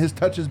shot, man. His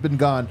touch has been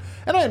gone.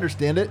 And I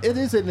understand it. It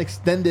is an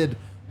extended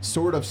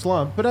sort of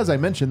slump. But as I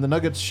mentioned, the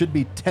Nuggets should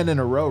be 10 in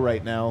a row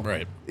right now.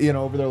 Right.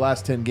 Over their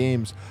last 10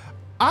 games.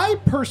 I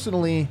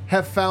personally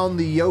have found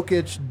the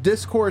Jokic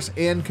discourse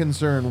and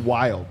concern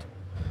wild.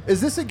 Is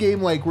this a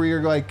game like where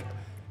you're like,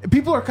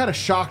 people are kind of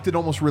shocked and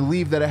almost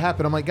relieved that it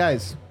happened? I'm like,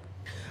 guys.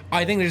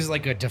 I think there's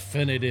like a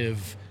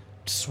definitive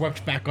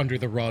swept back under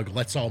the rug,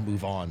 let's all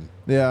move on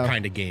Yeah.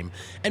 kind of game.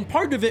 And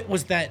part of it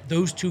was that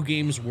those 2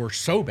 games were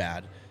so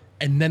bad,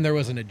 and then there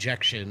was an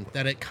ejection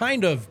that it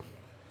kind of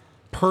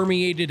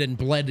permeated and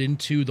bled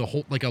into the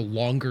whole, like a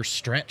longer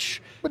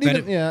stretch. But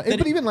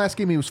even last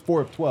game he was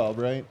 4 of 12,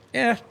 right?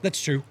 Yeah,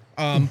 that's true.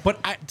 But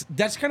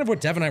that's kind of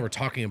what Dev and I were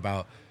talking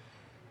about.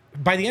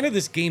 By the end of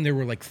this game, there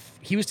were like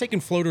he was taking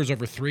floaters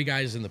over 3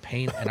 guys in the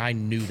paint, and I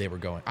knew they were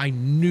going. I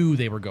knew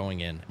they were going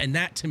in, and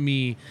that to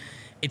me,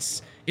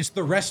 it's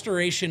the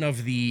restoration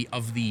of the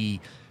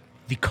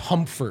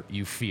comfort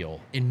you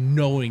feel in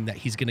knowing that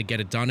he's going to get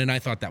it done, and I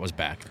thought that was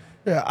back.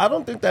 Yeah, I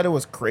don't think that it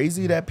was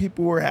crazy that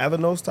people were having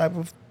those type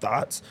of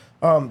thoughts,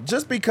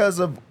 just because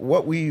of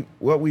what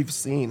we've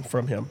seen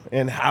from him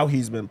and how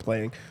he's been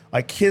playing.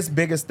 Like his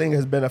biggest thing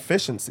has been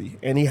efficiency,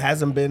 and he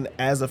hasn't been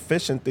as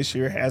efficient this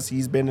year as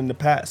he's been in the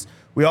past.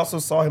 We also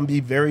saw him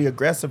be very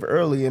aggressive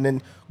early and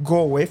then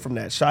go away from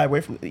that, shy away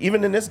from it.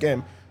 Even in this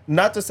game.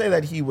 Not to say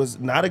that he was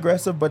not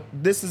aggressive, but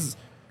it's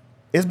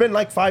been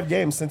like 5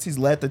 games since he's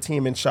led the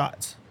team in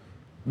shots.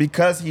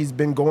 Because he's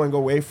been going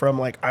away from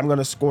like I'm going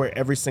to score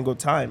every single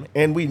time,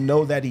 and we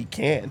know that he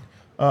can.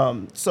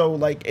 So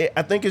like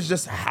I think it's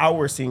just how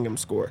we're seeing him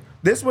score.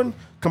 This one,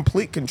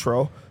 complete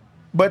control,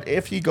 but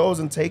if he goes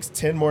and takes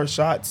 10 more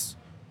shots,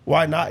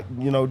 why not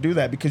do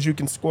that? Because you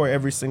can score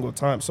every single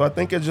time. So I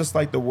think it's just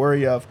like the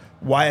worry of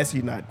why is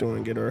he not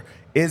doing it, or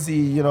is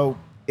he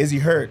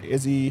hurt?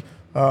 Is he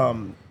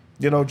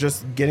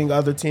just getting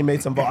other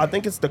teammates involved? I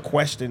think it's the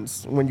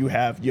questions when you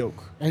have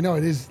Yoke. I know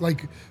it is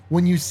like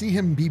when you see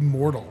him be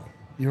mortal,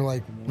 you're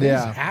like, what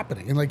is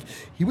happening? And like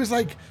he was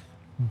like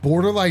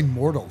borderline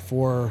mortal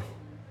for.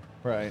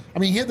 Right. I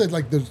mean, he had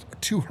those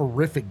 2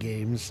 horrific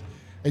games,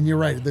 and you're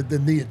right. The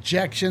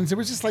ejections. It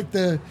was just like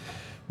there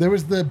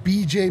was the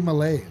BJ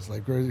malaise,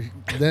 like where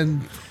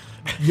then.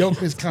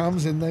 Jokic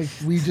comes and like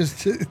we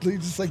just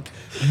like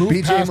move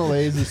BJ past.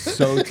 Malaise is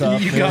so tough.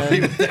 You got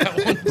me with that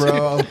one,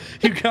 bro.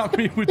 You got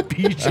me with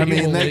BJ. I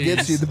mean, that Malaise.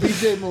 gets you. The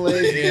BJ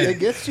Malaise, that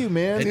gets you,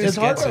 man. It It's just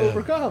hard gets to you.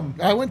 overcome.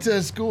 I went to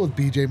school with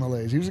BJ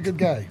Malaise. He was a good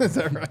guy. Is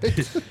that right?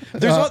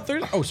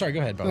 Oh, sorry. Go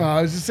ahead, brother. No,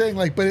 I was just saying,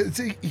 like, but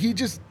he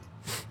just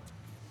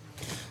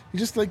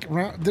like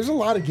there's a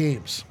lot of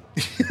games.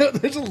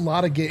 There's a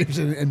lot of games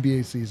in an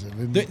NBA season.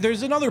 And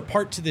There's another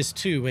part to this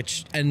too,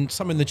 and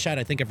some in the chat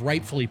I think have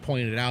rightfully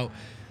pointed out.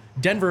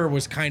 Denver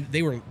was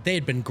they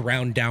had been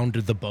ground down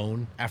to the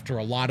bone after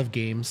a lot of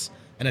games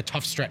and a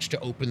tough stretch to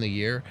open the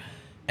year,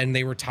 and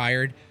they were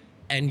tired.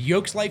 And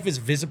Yoke's life is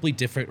visibly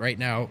different right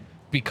now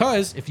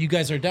because if you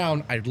guys are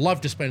down, I'd love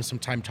to spend some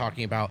time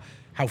talking about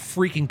how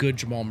freaking good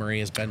Jamal Murray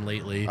has been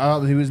lately. Oh,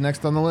 he was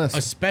next on the list.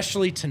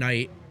 Especially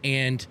tonight.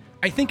 And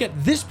I think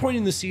at this point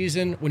in the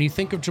season, when you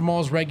think of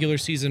Jamal's regular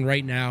season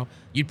right now,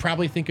 you'd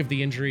probably think of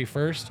the injury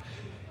first.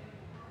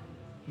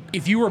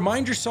 If you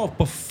remind yourself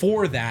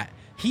before that,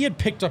 he had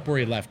picked up where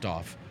he left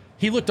off.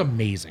 He looked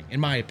amazing, in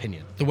my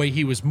opinion. The way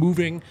he was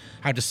moving,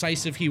 how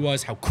decisive he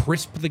was, how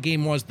crisp the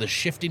game was, the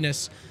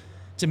shiftiness.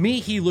 To me,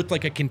 he looked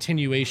like a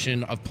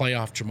continuation of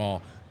playoff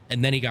Jamal,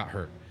 and then he got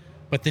hurt.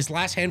 But this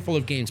last handful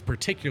of games,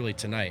 particularly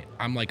tonight,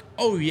 I'm like,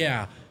 oh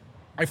yeah,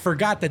 I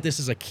forgot that this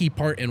is a key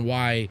part in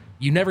why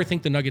you never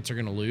think the Nuggets are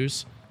going to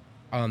lose.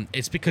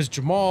 It's because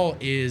Jamal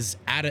is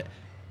at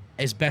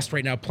his best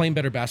right now, playing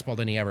better basketball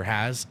than he ever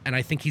has, and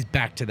I think he's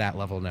back to that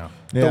level now.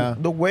 Yeah.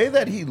 The way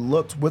that he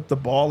looked with the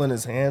ball in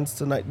his hands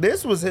tonight,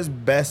 this was his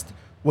best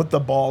with the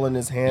ball in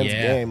his hands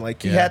game.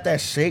 Like, he had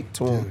that shake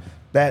to him.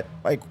 That,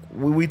 like,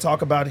 when we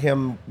talk about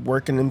him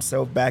working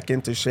himself back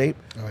into shape,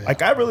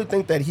 like, I really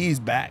think that he's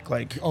back.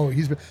 Like,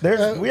 he's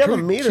we have a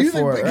meter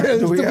for it. Right?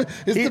 Is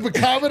the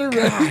barometer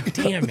ready? God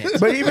damn it.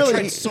 But he really-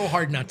 I tried so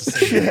hard not to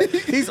say that.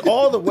 He's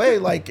all the way,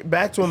 like,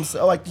 back to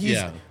himself. Like, he's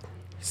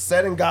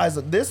setting guys.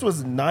 This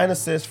was 9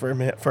 assists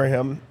for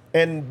him,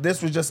 and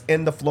this was just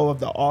in the flow of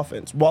the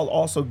offense while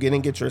also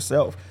getting it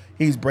yourself.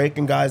 He's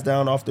breaking guys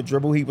down off the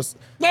dribble. He felt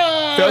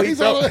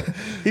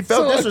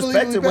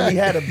disrespected when he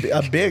had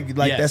a big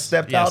that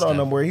stepped out on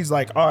him, where he's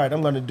like, all right,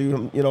 I'm going to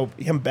do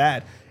him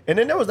bad. And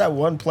then there was that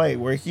one play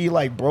where he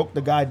like broke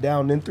the guy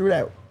down and threw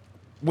that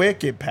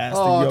wicked pass to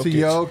Jokic. To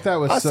Jokic, that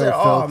was I so said,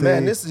 oh filthy.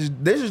 man, this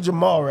is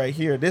Jamal right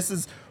here. This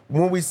is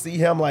when we see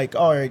him like,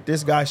 all right,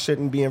 this guy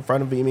shouldn't be in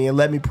front of me, and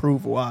let me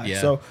prove why.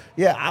 Yeah. So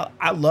yeah,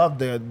 I love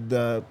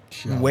the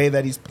way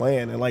that he's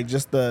playing and like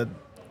just the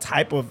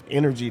type of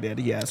energy that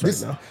he has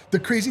right now. The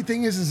crazy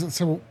thing is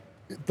so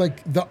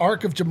like the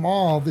arc of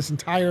Jamal, his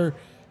entire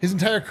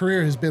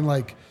career has been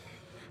like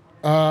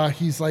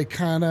he's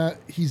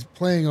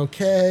playing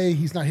okay,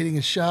 he's not hitting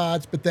his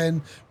shots, but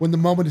then when the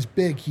moment is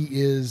big, he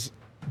is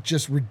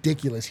just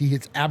ridiculous. He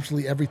hits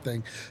absolutely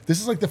everything. This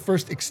is like the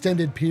first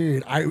extended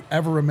period I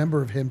ever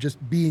remember of him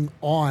just being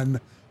on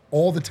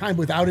all the time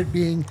without it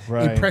being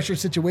a pressure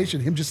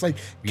situation. Him just like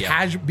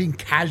being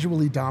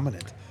casually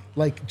dominant.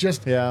 Like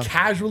just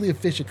casually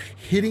efficient,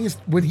 hitting his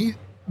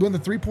when the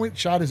 3-point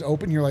shot is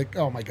open, you're like,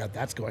 oh my god,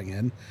 that's going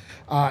in.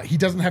 He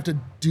doesn't have to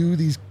do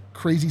these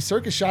crazy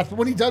circus shots, but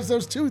when he does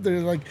those too,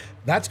 they're like,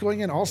 that's going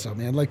in also,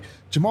 man. Like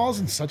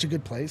Jamal's in such a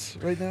good place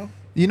right now.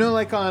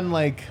 Like on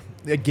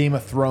a Game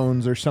of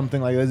Thrones or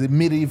something like that, the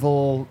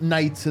medieval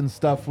knights and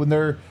stuff when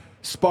they're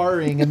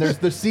sparring, and there's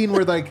the scene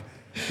where like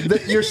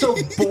you're so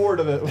bored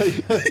of it.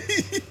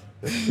 Like,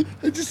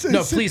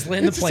 Please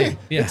land the plane.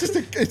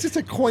 It's just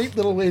a quaint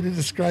little way to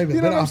describe it.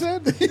 you know what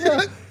I'm saying?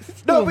 Yeah.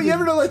 No, but you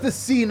ever know like the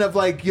scene of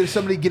like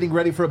somebody getting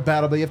ready for a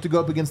battle, but you have to go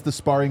up against the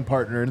sparring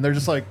partner, and they're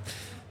just like,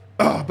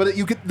 oh, but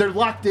they're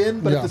locked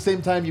in, but at the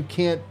same time you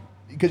can't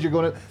because you're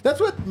going to. That's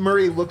what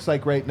Murray looks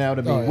like right now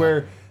to me,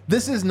 where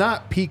this is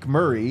not peak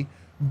Murray.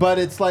 But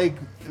it's like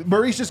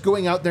Murray's just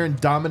going out there and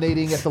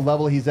dominating at the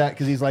level he's at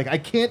because he's like, I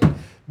can't.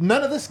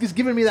 None of this is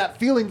giving me that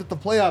feeling that the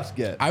playoffs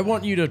get. I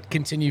want you to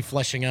continue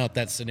fleshing out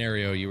that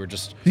scenario you were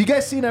just. You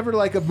guys seen ever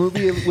like a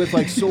movie with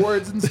like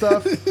swords and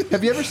stuff?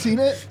 Have you ever seen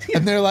it?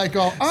 And they're like,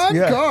 on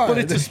guard. But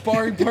it's a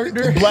sparring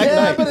partner.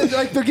 But it's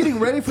like they're getting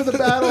ready for the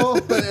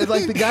battle, but it's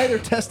like the guy they're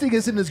testing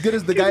isn't as good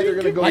as the guy they're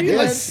going to go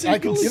against. I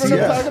can you know see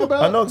what I'm talking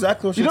about? I know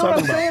exactly what you're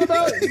talking about. You know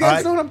what I'm saying about? You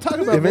guys know what I'm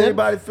talking about, If man.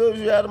 anybody feels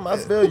you, Adam, I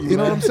feel you. You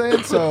know what I'm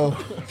saying? So,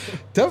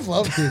 Dev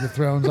loves Game of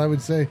Thrones, I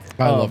would say.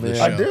 I love this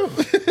show. I do.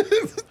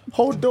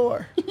 Hold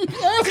door.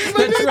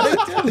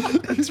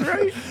 That's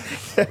right.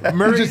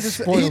 Murray just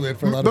spoiled it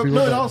for a lot of people.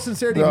 But in all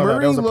sincerity, No,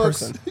 Murray that was a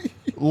looks person.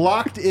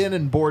 locked in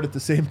and bored at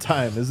the same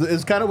time.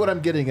 Is kind of what I'm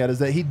getting at. Is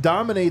that he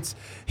dominates.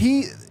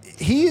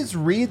 His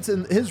reads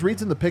in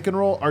the pick and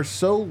roll are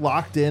so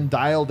locked in,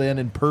 dialed in,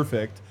 and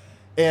perfect,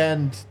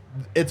 and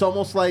it's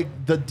almost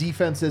like the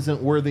defense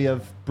isn't worthy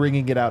of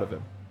bringing it out of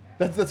him.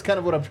 That's kind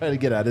of what I'm trying to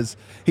get at. Is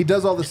he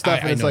does all this stuff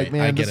and it's like,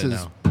 man, this is.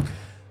 Now.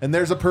 And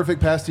there's a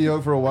perfect pass to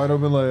Yoke for a wide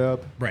open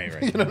layup.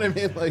 Right. You know what I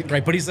mean? Like,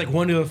 right, but he's like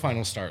 1 to the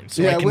final start,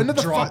 so I can when did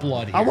the draw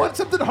blood here. I want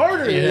something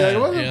harder. I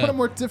want to put it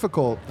more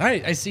difficult.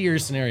 I see your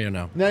scenario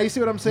now. Now you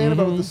see what I'm saying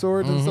about with the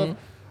swords and stuff.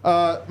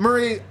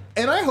 Murray,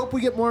 and I hope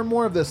we get more and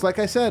more of this. Like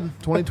I said,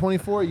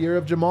 2024, year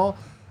of Jamal.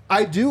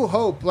 I do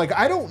hope, like,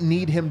 I don't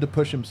need him to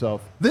push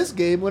himself. This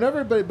game, whenever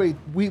everybody,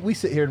 we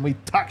sit here and we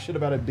talk shit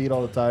about Embiid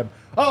all the time.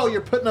 Oh,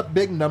 you're putting up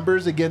big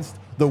numbers against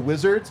the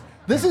Wizards.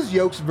 This is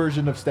Yoke's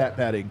version of stat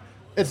padding.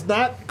 It's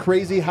not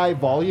crazy high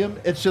volume.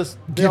 It's just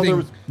there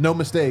was no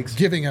mistakes.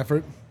 Giving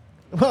effort.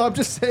 Well, I'm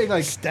just saying,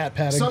 like, stat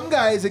padding. Some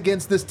guys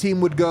against this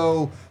team would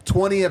go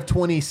 20 of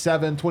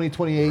 27, 20,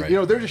 28. Right. You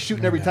know, they're just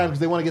shooting every time because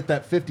they want to get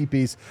that 50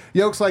 piece.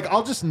 Yoke's like,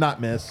 I'll just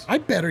not miss. I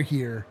better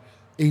hear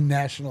a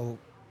national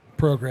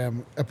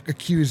program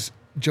accuse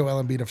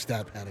Joel Embiid of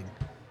stat padding.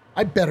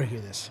 I better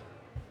hear this.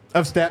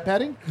 Of stat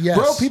padding? Yes.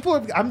 Bro, people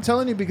are, I'm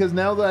telling you, because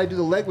now that I do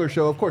the Legler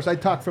show, of course, I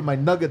talk from my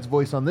Nuggets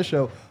voice on this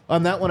show.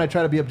 On that one, I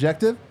try to be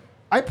objective.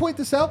 I point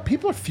this out.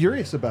 People are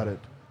furious about it.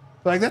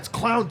 Like, that's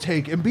clown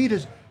take. Embiid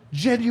is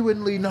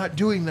genuinely not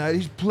doing that.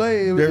 He's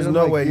playing. There's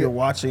no way you're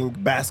watching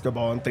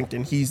basketball and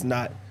thinking he's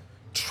not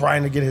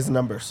trying to get his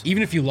numbers.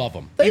 Even if you love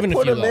him. They Even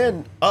put if you him love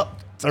in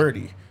up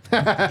 30.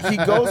 He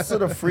goes to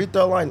the free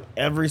throw line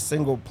every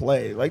single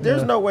play. Like,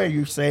 there's no way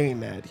you're saying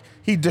that.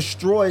 He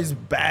destroys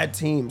bad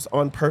teams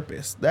on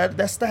purpose.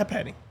 That's stat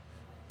padding.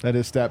 That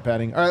is stat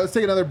padding. All right, let's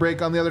take another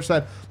break on the other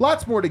side.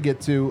 Lots more to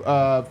get to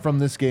from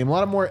this game. A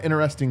lot of more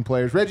interesting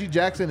players. Reggie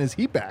Jackson, is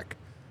he back?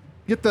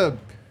 Get the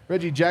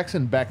Reggie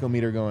Jackson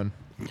backometer going.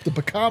 The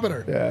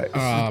bacometer.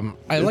 Yeah,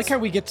 I like how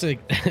we get to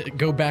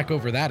go back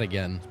over that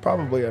again.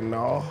 probably a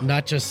no.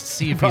 Not just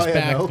see if he's Probably a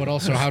back, no. but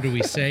also how do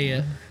we say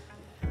it.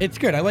 It's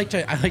good. I like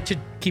to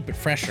keep it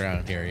fresh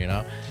around here, you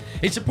know?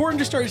 It's important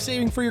to start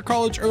saving for your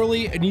college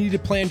early, and you need to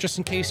plan just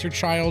in case your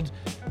child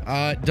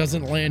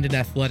doesn't land an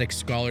athletic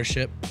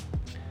scholarship.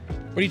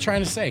 What are you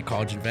trying to say,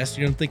 College Invest?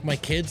 You don't think my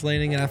kid's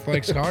landing an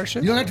athletic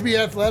scholarship? You don't have to be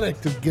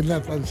athletic to get an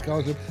athletic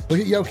scholarship.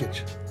 Look at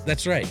Jokic.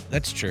 That's right.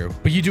 That's true.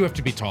 But you do have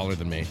to be taller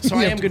than me. So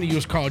I am going to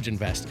use College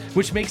Invest,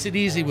 which makes it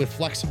easy with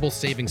flexible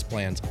savings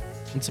plans.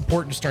 It's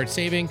important to start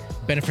saving,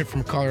 benefit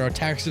from Colorado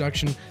tax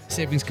deduction.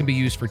 Savings can be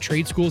used for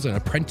trade schools and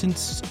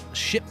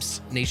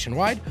apprenticeships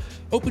nationwide.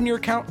 Open your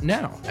account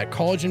now at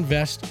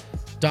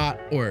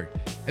collegeinvest.org.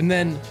 And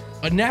then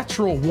a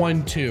natural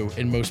 1-2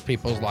 in most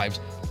people's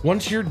lives.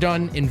 Once you're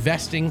done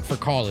investing for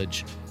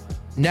college,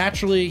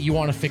 naturally you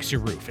want to fix your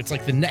roof. It's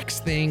like the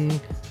next thing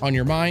on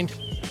your mind.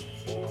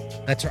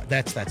 That's right.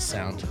 That's that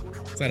sound.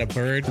 Is that a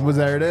bird? Was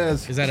there it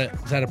is. Is that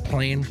a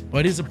plane? Well,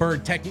 it is a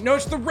bird. No,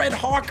 it's the Red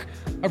Hawk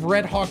of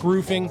Red Hawk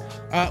Roofing.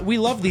 We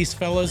love these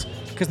fellas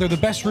because they're the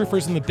best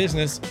roofers in the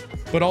business,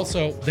 but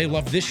also they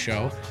love this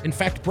show. In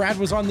fact, Brad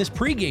was on this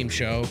pregame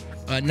show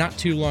not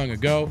too long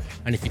ago,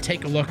 and if you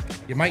take a look,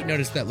 you might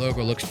notice that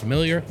logo looks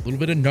familiar. A little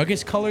bit of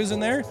Nuggets colors in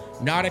there.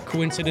 Not a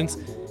coincidence.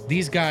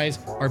 These guys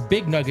are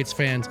big Nuggets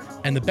fans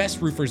and the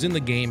best roofers in the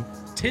game.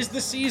 'Tis the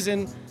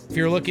season. If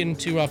you're looking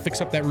to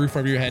fix up that roof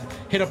over your head,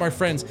 hit up our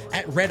friends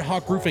at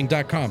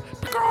redhawkroofing.com.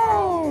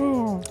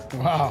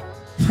 Wow.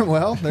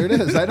 Well, there it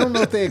is. I don't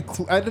know if they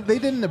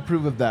didn't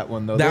approve of that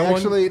one though. That they one?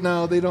 actually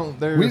no, they don't.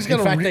 They're We just In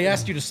gotta fact, they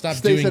asked you to stop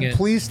They doing said, it.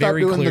 "Please stop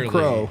very doing the clearly."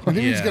 crow. I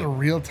think he's Yeah. got a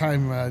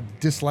real-time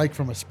dislike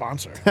from a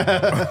sponsor.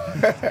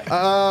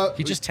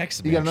 He just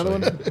texted me. You got another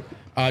actually.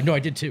 one? No, I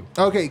did too.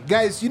 Okay,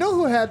 guys, you know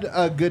who had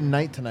a good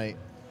night tonight?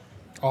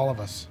 All of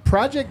us.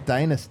 Project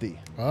Dynasty.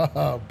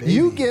 Oh, baby.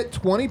 You get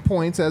 20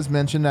 points, as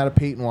mentioned, out of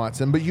Peyton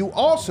Watson, but you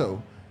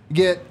also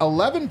get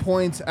 11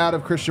 points out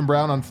of Christian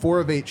Brown on 4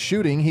 of 8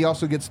 shooting. He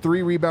also gets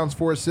 3 rebounds,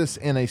 4 assists,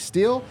 and a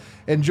steal.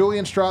 And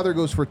Julian Strother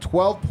goes for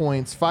 12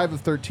 points, 5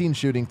 of 13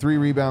 shooting, 3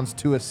 rebounds,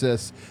 2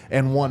 assists,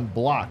 and 1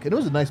 block. And it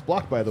was a nice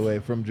block, by the way,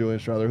 from Julian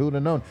Strother. Who would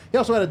have known? He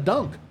also had a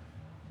dunk,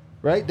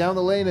 right? Down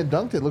the lane and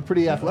dunked it. Looked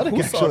pretty athletic,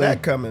 Who actually. saw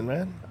that coming,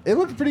 man? It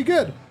looked pretty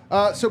good.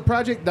 So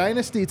Project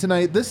Dynasty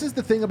tonight, this is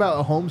the thing about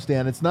a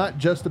homestand. It's not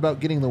just about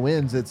getting the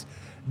wins. It's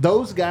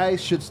those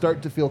guys should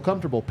start to feel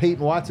comfortable.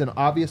 Peyton Watson,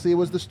 obviously,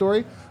 was the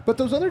story. But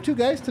those other 2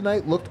 guys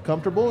tonight looked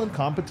comfortable and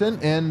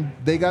competent, and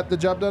they got the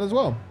job done as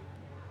well.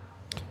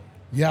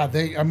 Yeah,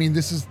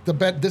 this is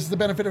the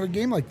benefit of a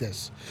game like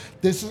this.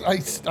 This is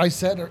I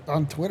said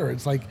on Twitter,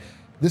 it's like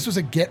this was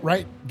a get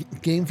right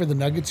game for the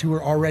Nuggets, who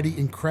were already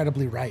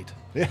incredibly right.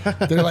 Yeah,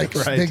 they're like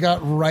right. They got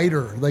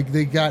righter. Like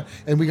we got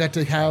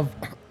to have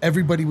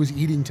everybody was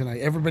eating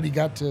tonight. Everybody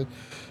got to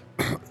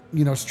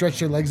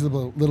stretch their legs a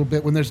little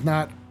bit when there's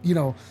not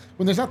when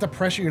there's not the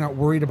pressure. You're not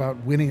worried about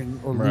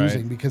winning or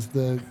losing because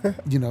the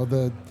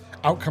the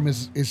outcome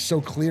is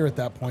so clear at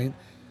that point.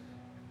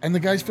 And the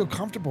guys feel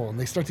comfortable, and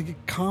they start to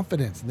get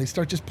confidence, and they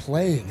start just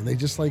playing, and they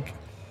just like,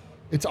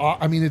 it's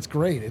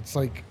great. It's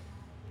like,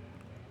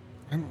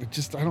 I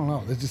don't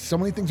know. There's just so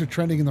many things are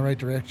trending in the right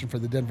direction for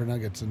the Denver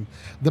Nuggets, and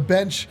the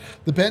bench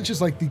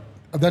is like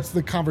that's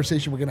the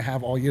conversation we're going to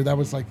have all year. That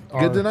was like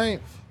good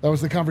tonight. That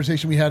was the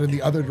conversation we had in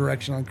the other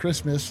direction on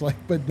Christmas. Like,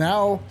 but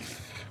now,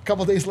 a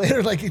couple days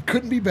later, like it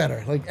couldn't be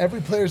better. Like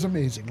every player's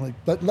amazing. Like,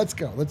 let's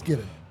go, let's get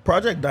it.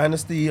 Project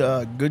Dynasty,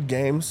 good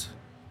games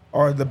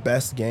are the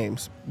best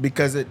games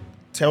because it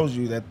tells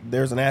you that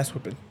there's an ass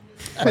whipping.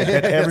 Like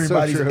that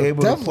everybody's so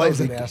able Dem to play. loves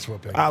an ass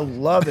whipping. I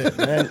love it,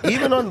 man.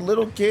 Even on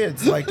little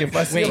kids, like if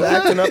I see them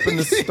acting up in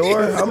the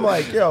store, I'm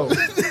like, yo,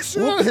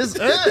 whoop his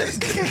ass.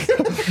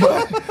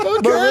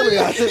 but really,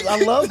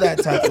 I love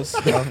that type of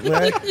stuff,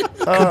 man.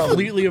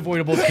 Completely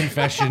avoidable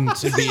confession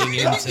to being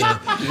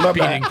into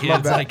beating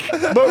kids. Like,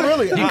 but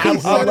really, I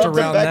could've love worked the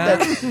around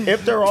fact that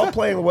if they're all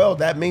playing well,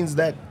 that means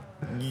that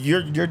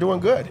you're doing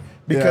good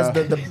because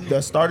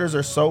the starters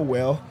are so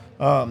well.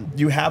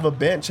 You have a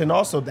bench, and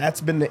also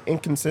that's been the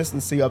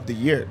inconsistency of the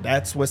year.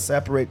 That's what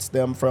separates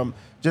them from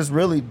just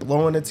really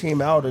blowing a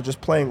team out or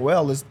just playing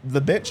well is the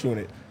bench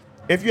unit.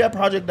 If you have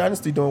Project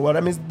Dynasty doing well,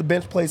 that means the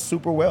bench plays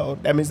super well.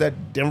 That means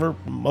that Denver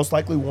most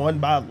likely won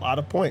by a lot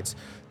of points.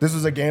 This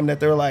was a game that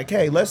they were like,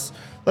 hey, let's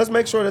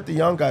make sure that the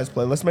young guys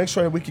play. Let's make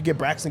sure that we could get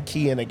Braxton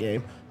Key in a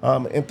game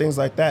and things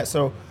like that.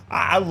 So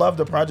I love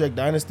the Project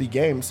Dynasty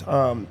games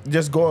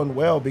just going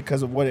well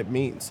because of what it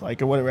means,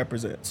 like and what it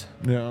represents.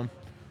 Yeah.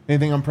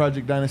 Anything on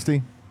Project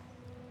Dynasty?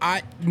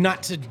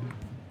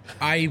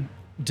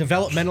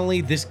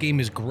 Developmentally, this game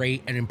is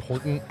great and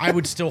important. I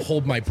would still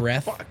hold my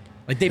breath.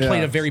 Like they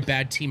played a very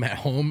bad team at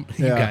home.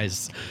 You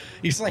guys,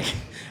 he's like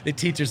the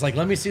teacher's like,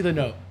 let me see the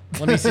note.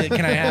 Let me see it.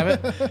 Can I have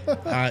it?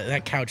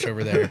 That couch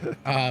over there.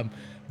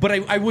 But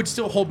I would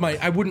still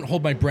I wouldn't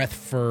hold my breath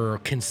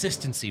for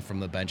consistency from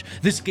the bench.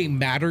 This game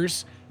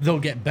matters. They'll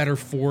get better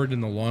for it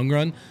in the long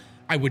run.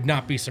 I would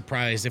not be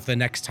surprised if the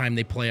next time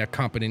they play a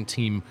competent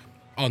team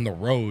on the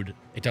road,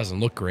 it doesn't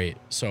look great.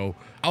 So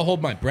I'll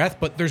hold my breath,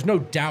 but there's no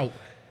doubt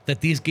that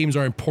these games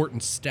are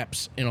important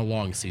steps in a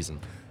long season.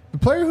 The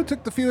player who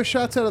took the fewest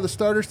shots out of the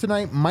starters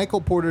tonight,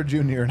 Michael Porter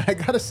Jr. And I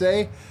got to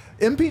say,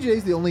 MPJ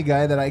is the only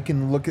guy that I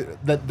can look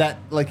at that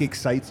like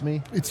excites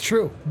me. It's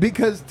true.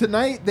 Because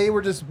tonight they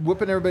were just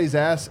whipping everybody's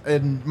ass,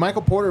 and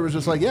Michael Porter was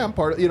just like, yeah, I'm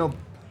part of,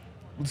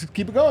 let's just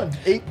keep it going.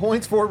 8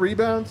 points, 4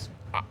 rebounds.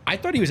 I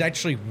thought he was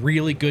actually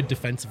really good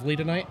defensively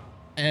tonight.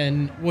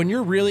 And when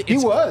you're really...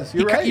 You're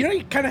right.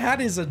 He kind of had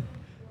a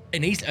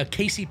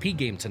KCP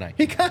game tonight.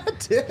 He kind of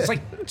did. It's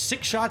like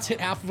 6 shots, hit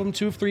half of them,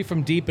 2 of 3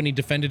 from deep, and he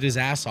defended his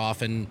ass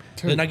off. And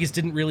the Nuggets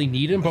didn't really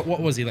need him, but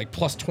what was he, like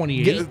plus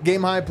 28?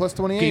 Game high plus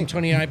 28. Game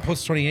 29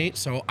 plus 28.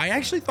 So I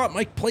actually thought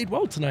Mike played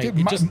well tonight.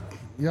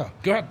 Yeah.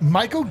 Go ahead.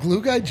 Michael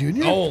Glue Guy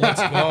Jr.? Oh,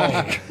 let's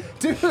go.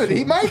 Dude,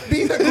 he might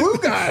be the glue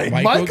guy.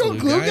 Michael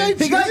Glue Guy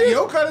Jr.? He got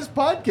Yoke on his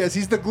podcast.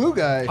 He's the glue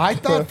guy. I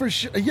thought for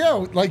sure. Yeah,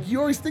 like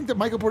you always think that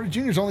Michael Porter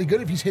Jr. is only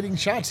good if he's hitting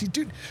shots.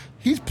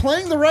 He's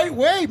playing the right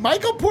way.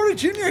 Michael Porter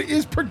Jr.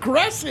 is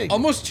progressing.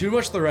 Almost too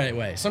much the right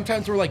way.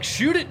 Sometimes we're like,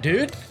 shoot it,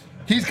 dude.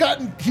 He's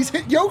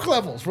hit Yoke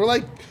levels. We're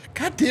like,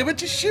 God damn it,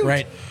 just shoot.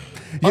 Right.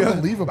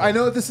 Unbelievable. I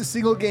know this is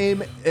single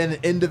game and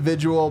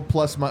individual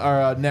plus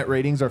our net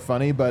ratings are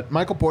funny, but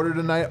Michael Porter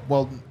tonight,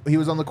 he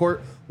was on the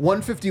court,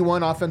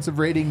 151 offensive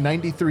rating,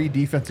 93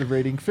 defensive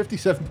rating,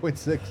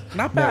 57.6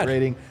 not net bad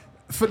rating.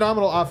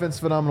 Phenomenal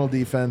offense, phenomenal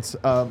defense.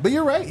 But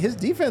you're right, his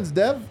defense,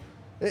 Dev,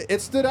 it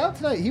stood out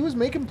tonight. He was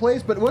making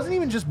plays, but it wasn't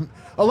even just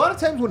a lot of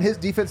times when his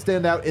defense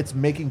stand out, it's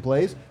making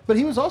plays, but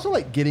he was also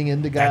like getting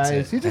into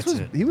guys.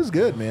 He was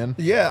good, man.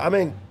 Yeah, I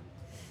mean,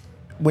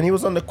 when he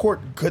was on the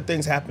court, good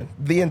things happened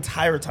the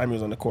entire time he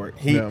was on the court.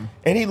 And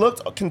he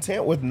looked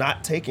content with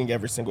not taking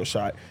every single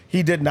shot.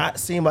 He did not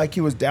seem like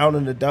he was down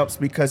in the dumps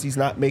because he's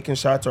not making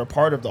shots or a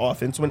part of the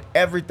offense when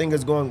everything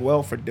is going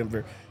well for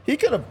Denver. He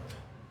could have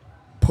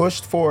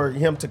pushed for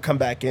him to come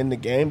back in the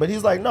game, but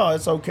he's like, no,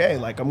 it's okay.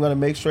 Like, I'm going to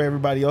make sure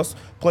everybody else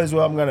plays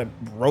well. I'm going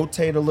to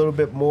rotate a little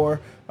bit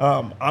more.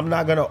 I'm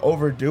not going to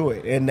overdo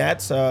it. And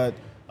that's a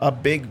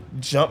big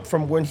jump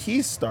from when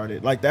he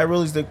started. Like, that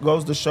really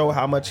goes to show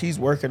how much he's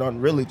working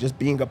on really just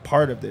being a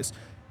part of this.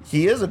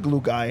 He is a glue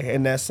guy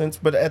in that sense,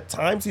 but at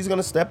times he's going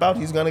to step out.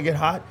 He's going to get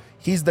hot.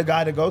 He's the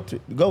guy to go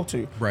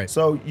to. Right.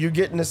 So you're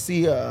getting to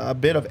see a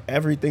bit of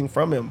everything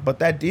from him. But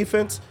that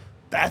defense,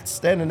 that's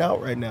standing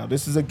out right now.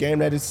 This is a game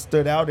that has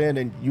stood out in,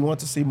 and you want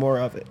to see more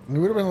of it. It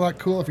would have been a lot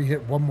cool if he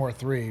hit one more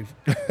three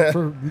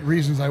for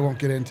reasons I won't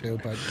get into.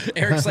 But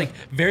Eric's like,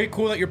 very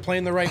cool that you're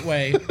playing the right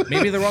way.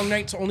 Maybe the wrong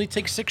night to only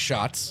take 6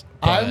 shots.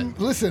 But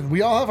Listen,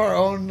 we all have our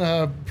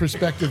own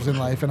perspectives in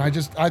life, and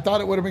I thought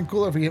it would have been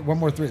cooler if he hit one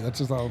more three. That's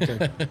just all I'm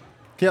saying.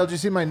 Kale, did you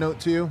see my note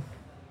to you?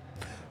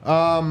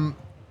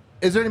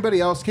 Is there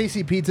anybody else?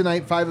 KCP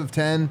tonight, 5 of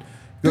 10,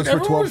 goes for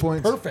 12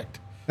 points. Perfect.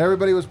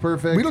 Everybody was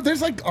perfect.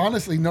 There's like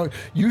honestly no.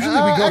 Usually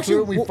we go through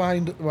it and we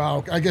find.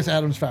 Well, I guess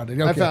Adams found it.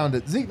 Okay. I found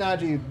it. Zeke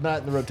Naji not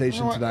in the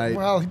rotation tonight.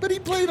 Well, but he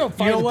played on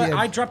fine. You know at what? the end.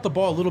 I dropped the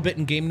ball a little bit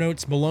in game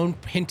notes. Malone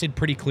hinted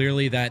pretty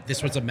clearly that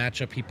this was a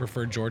matchup he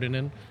preferred Jordan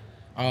in.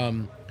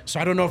 So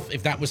I don't know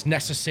if that was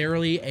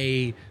necessarily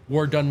a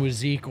we're done with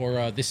Zeke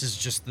or this is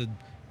just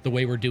the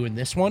way we're doing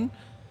this one.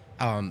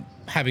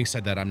 Having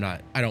said that,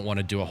 I don't want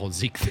to do a whole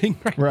Zeke thing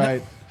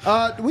right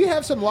now. We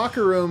have some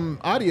locker room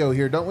audio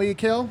here, don't we,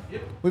 Kale?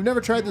 Yep. We've never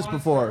tried this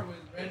before. With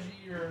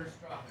Reggie or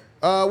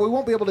Strother? We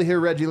won't be able to hear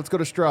Reggie. Let's go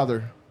to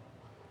Strother.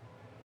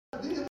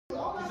 That's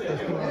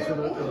putting us at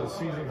a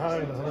season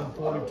high in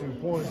 142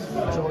 points.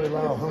 It's only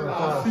allowed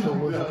 105. So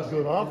was it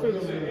good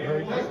offense?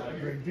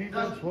 Great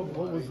defense?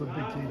 What was the big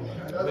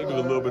key? I think it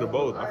was a little bit of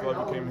both. I feel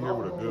like we came here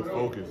with a good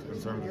focus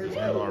in terms of just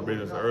handling our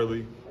business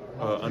early.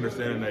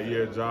 Understanding that,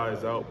 Ja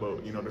is out,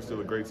 but, they're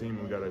still a great team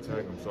and we got to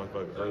attack them. So I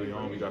feel like early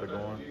on we got to go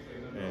on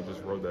and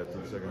just rode that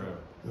through the second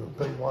half.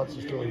 Peyton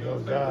Watson's still a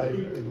young guy.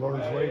 He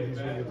learns late. He's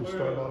going to get the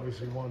start.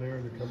 Obviously, want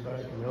Aaron to come back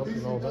and help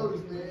and all that.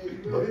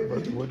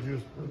 But what did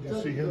you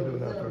see him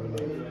doing after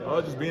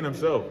tonight? Just being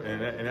himself,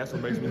 and that's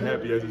what makes me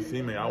happy as his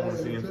teammate. I want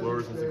to see him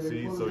flourish and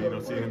succeed. So,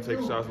 seeing him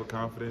take shots with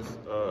confidence,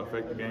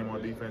 affect the game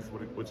on defense,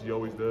 which he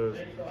always does,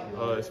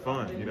 it's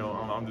fun.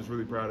 I'm just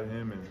really proud of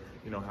him and,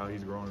 how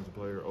he's grown as a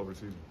player over the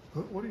season.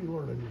 What do you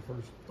learn in your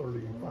first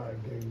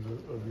 35 games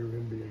of your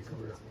NBA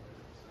career?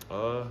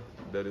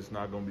 That it's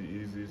not going to be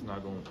easy. It's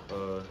not going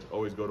to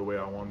always go the way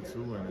I want it to,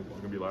 and there's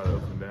going to be a lot of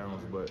ups and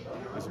downs. But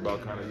it's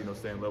about kind of,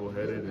 staying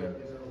level-headed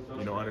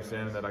and,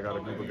 understanding that I got a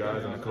group of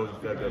guys and a coaching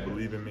staff that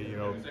believe in me,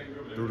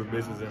 through the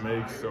misses it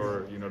makes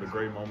or, the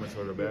great moments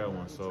or the bad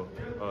ones. So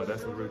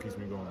that's what really keeps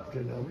me going.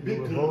 Okay, now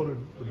you were voted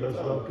the best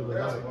dunk of the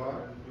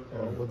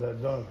night with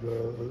that dunk.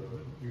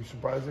 You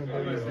surprised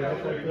anybody you did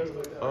it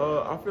like that?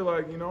 I feel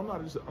like,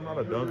 I'm not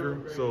a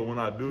dunker. So when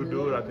I do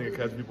it, I think it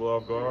catches people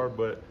off guard.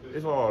 But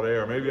it's all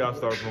there. Maybe I'll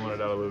start pulling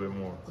it out a little bit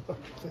more.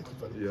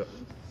 Yeah.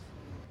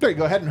 Great,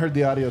 go ahead and heard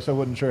the audio, so I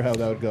wasn't sure how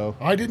that would go.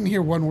 I didn't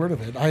hear one word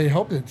of it. I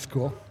hope it's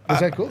cool.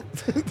 Was that cool?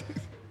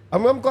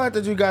 I'm glad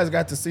that you guys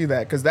got to see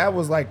that because that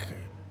was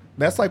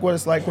that's like what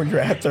it's like when you're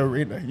at the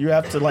arena. You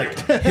have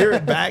to hear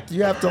it back.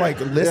 You have to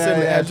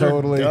listen as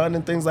you're done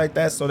and things like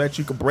that so that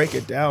you can break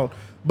it down.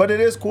 But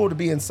it is cool to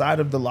be inside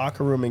of the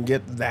locker room and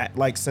get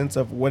that sense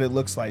of what it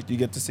looks like. You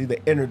get to see the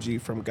energy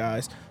from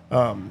guys,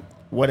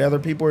 what other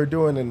people are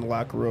doing in the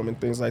locker room and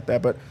things like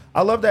that. But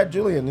I love that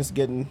Julian is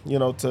getting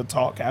to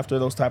talk after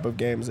those type of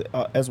games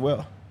as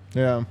well.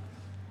 Yeah.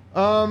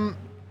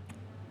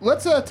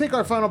 Let's take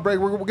our final break.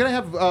 We're going to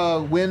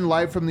have Win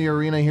live from the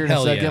arena here in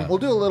a second. Yeah. We'll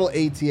do a little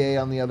ATA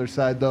on the other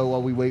side, though,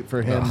 while we wait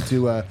for him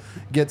to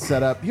get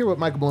set up. Hear what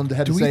Michael Malone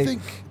had to say.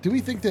 Do we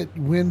think that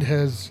Wind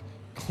has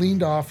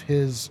cleaned off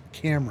his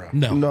camera?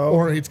 No.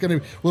 Or it's going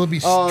to, will it be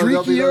there'll be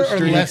streakier those or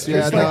streaks. less? Yeah,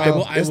 It's no.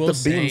 like- I will the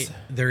say beams.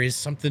 there is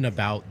something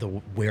about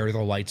where the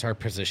lights are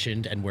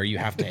positioned and where you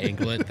have to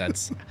angle it.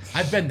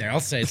 I've been there. I'll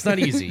say it's not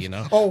easy,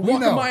 Oh, we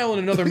Walk know. a mile in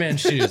another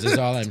man's shoes is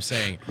all I'm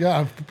saying.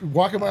 Yeah,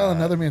 walk a mile in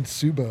another man's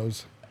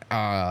Subos.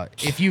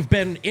 If you've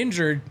been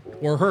injured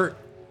or hurt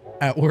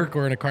at work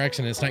or in a car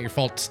accident, it's not your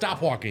fault.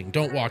 Stop walking.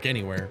 Don't walk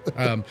anywhere.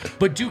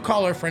 But do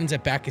call our friends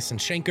at Backus and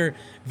Schenker.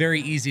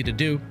 Very easy to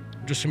do.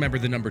 Just remember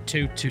the number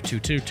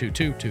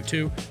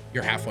 2222222.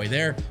 You're halfway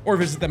there. Or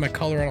visit them at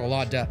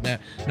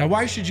coloradolaw.net. Now,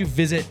 why should you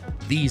visit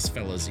these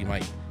fellas? You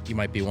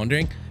might be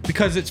wondering.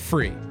 Because it's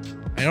free.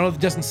 I know it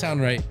doesn't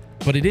sound right,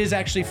 but it is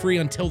actually free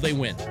until they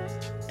win.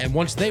 And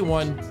once they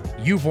won,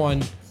 you've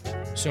won.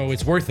 So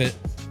it's worth it.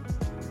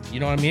 You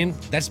know what I mean?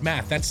 That's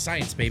math. That's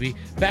science, baby.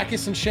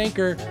 Backus and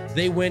Schenker,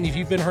 they win. If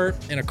you've been hurt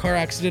in a car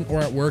accident or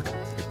at work,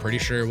 you're pretty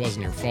sure it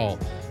wasn't your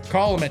fault.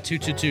 Call them at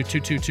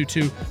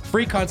 222-2222.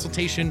 Free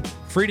consultation,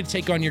 free to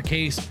take on your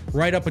case,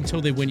 right up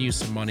until they win you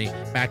some money.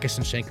 Backus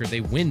and Schenker,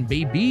 they win,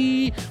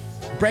 baby.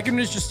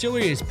 Breckenridge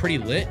Distillery is pretty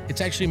lit. It's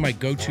actually my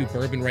go-to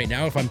bourbon right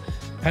now. If I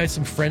had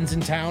some friends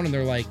in town and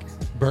they're like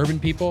bourbon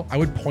people, I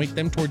would point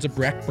them towards a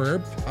Breck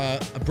Burb.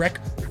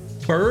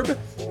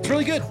 It's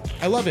really good.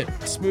 I love it.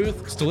 It's smooth.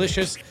 It's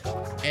delicious.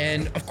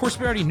 And of course,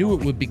 we already knew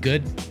it would be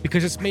good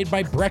because it's made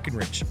by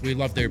Breckenridge. We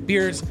love their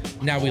beers.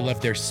 Now we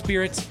love their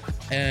spirits.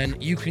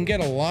 And you can get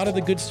a lot of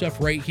the good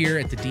stuff right here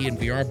at the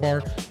DNVR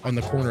bar on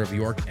the corner of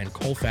York and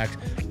Colfax.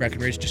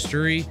 Breckenridge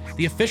Distillery,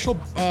 the official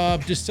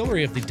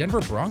distillery of the Denver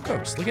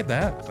Broncos. Look at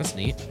that. That's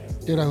neat.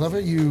 Dude, I love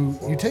it. You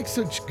take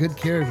such good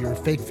care of your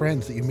fake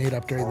friends that you made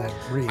up during that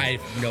breed.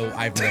 I've no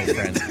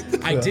friends.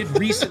 I did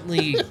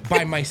recently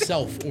by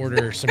myself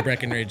order some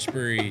Breckenridge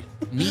Brewery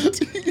neat.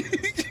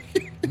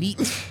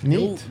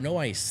 No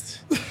ice.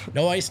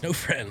 No ice, no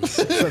friends.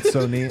 That's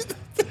so neat.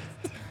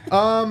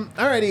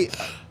 Alrighty.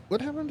 What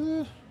happened to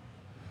this?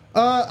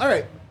 All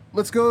right.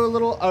 Let's go a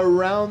little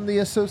around the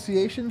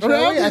association, shall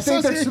we? I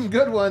think there's some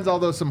good ones,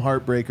 although some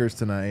heartbreakers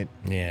tonight.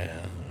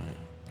 Yeah.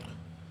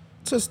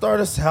 To start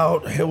us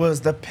out, it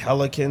was the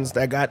Pelicans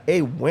that got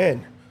a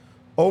win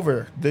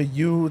over the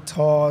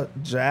Utah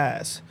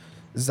Jazz.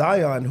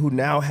 Zion, who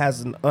now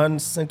has an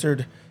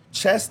uncentered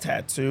chest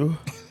tattoo,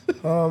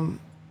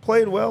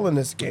 played well in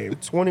this game.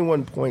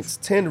 21 points,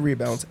 10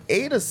 rebounds,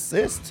 8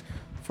 assists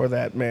for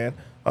that man.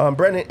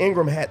 Brandon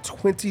Ingram had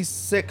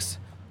 26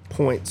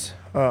 points,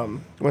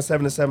 went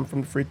 7-7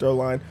 from the free throw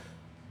line.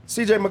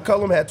 CJ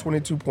McCollum had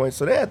 22 points,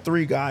 so they had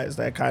 3 guys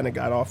that kind of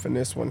got off in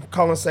this one.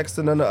 Colin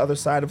Sexton on the other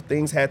side of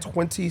things had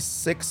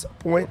 26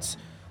 points.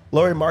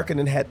 Lauri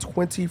Markkanen had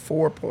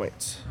 24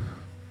 points.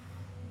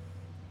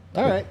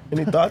 All right.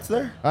 Any thoughts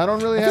there? I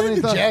don't really have any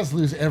the thoughts. Jazz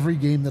lose every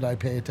game that I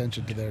pay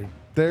attention to.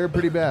 They're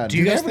pretty bad. Do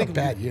you guys having a think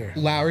bad year.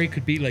 Lowry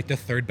could be like the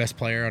third best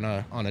player on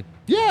a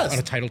Yes. on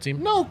a title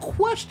team? No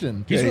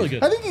question. He's really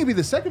good. I think he could be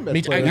the second best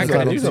Me too. player. I on the kinda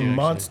title do He's team. a too, actually.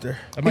 monster.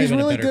 That might He's have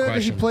been a really better good.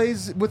 question. He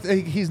plays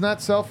with. He's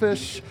not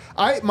selfish.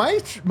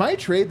 My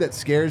trade that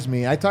scares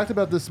me. I talked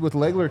about this with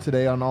Legler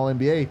today on All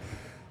NBA.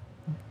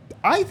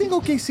 I think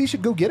OKC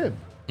should go get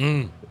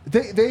him.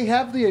 They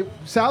have the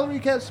salary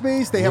cap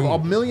space. They have a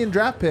million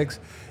draft picks.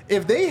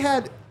 If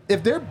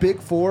their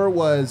big four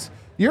was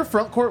your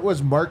front court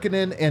was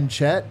Markkanen and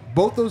Chet,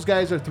 both those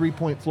guys are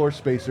 3-point floor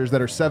spacers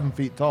that are 7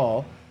 feet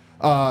tall.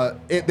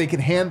 They can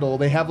handle.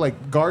 They have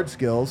like guard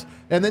skills,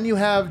 and then you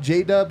have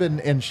J-Dub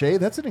and Shea.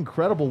 That's an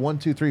incredible 1,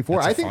 2, 3,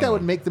 4. I think that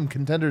would make them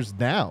contenders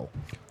now.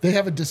 They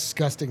have a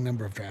disgusting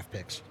number of draft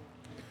picks.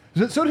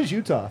 So does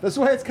Utah. That's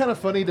why it's kind of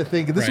funny to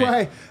think. This is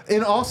why,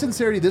 in all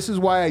sincerity, this is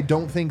why I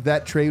don't think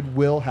that trade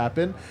will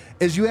happen.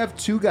 Is you have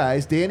 2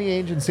 guys, Danny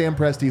Ainge and Sam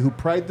Presti, who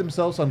pride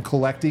themselves on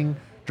collecting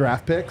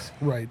draft picks,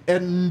 Right.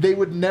 And they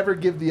would never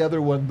give the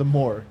other one the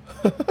more.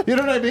 You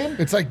know what I mean?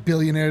 It's like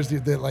billionaires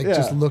that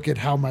just look at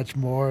how much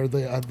more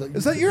they.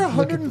 Is that your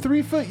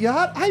 103-foot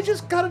yacht? I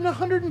just got an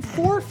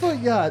 104-foot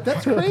yacht.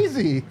 That's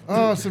crazy.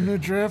 Oh, some new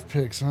draft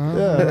picks, huh?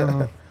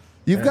 Yeah.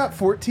 You've got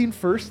 14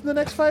 firsts in the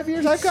next 5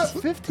 years? I've got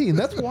 15.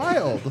 That's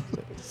wild.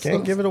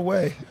 Can't give it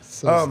away.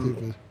 So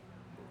stupid.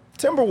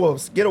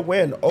 Timberwolves get a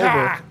win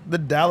over the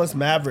Dallas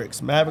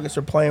Mavericks. Mavericks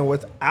are playing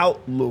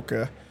without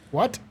Luka.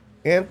 What?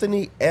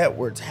 Anthony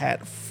Edwards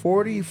had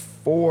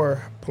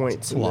 44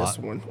 points in this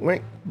one.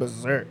 Went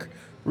berserk.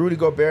 Rudy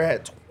Gobert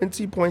had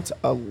 20 points,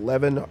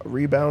 11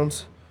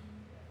 rebounds.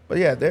 But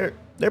yeah, they're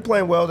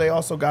playing well. They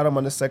also got him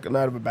on the second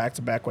night of a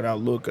back-to-back without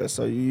Luka.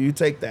 So you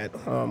take that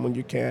when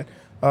you can.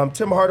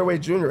 Tim Hardaway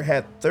Jr.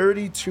 had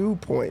 32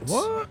 points.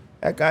 What?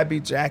 That guy be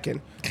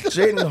jacking.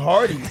 Jaden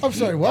Hardy. I'm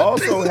sorry, what?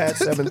 Also had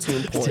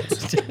 17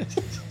 points.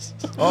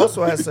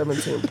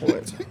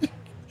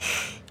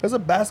 That's a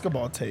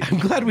basketball take. I'm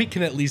glad we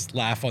can at least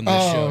laugh on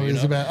this show. You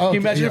know? Can you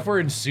imagine if we're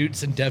in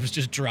suits and Dev's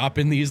just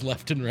dropping these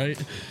left and right?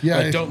 Yeah.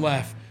 Like, don't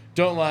laugh.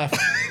 Don't laugh.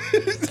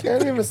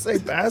 Can't even say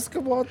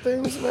basketball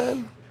things,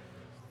 man.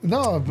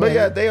 No, But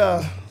yeah, they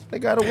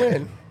got to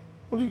win.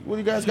 What do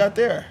you guys got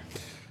there?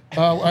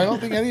 I don't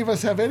think any of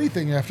us have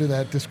anything after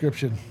that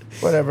description.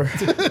 Whatever.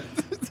 The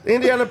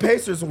Indiana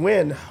Pacers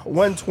win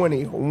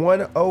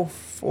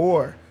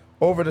 120-104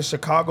 over the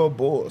Chicago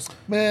Bulls.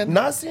 Man.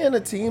 Not seeing a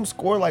team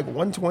score like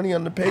 120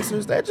 on the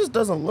Pacers, that just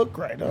doesn't look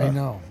right. Huh? I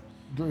know.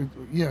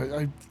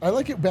 Yeah, I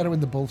like it better when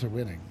the Bulls are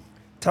winning.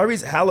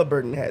 Tyrese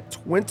Halliburton had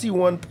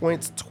 21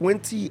 points,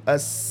 20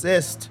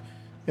 assists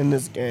in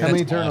this game. How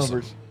many That's awesome.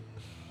 turnovers?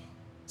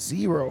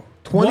 0.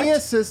 20 What?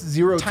 assists,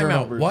 0 Timeout.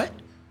 turnovers. What?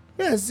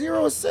 Yeah,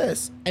 0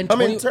 assists. And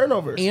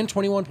turnovers. And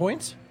 21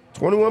 points?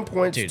 21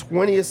 points, Dude.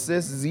 20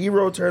 assists,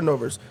 0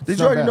 turnovers. Did you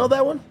not already bad. know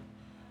that one?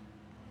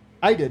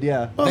 I did,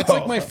 yeah. That's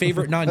like my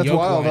favorite non-yoke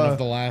wild, line huh? of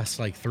the last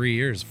like 3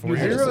 years, 4 The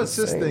years. zero That's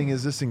assist insane. thing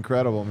is just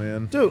incredible,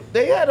 man. Dude,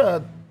 they had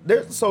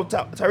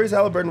Tyrese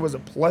Halliburton was a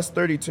plus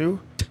 32.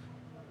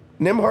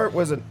 Nimhart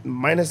was a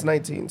minus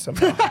 19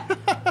 somehow.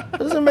 That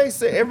doesn't make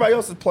sense. Everybody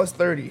else is plus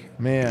 30.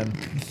 Man,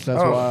 that's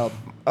wild.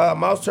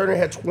 Miles Turner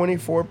had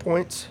 24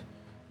 points.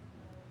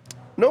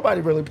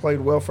 Nobody really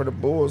played well for the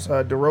Bulls.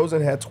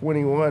 DeRozan had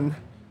 21.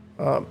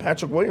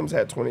 Patrick Williams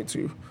had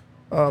 22.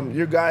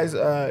 You guys'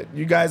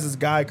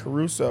 guy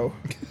Caruso,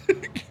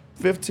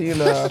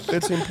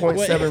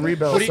 15.7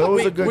 rebounds. So it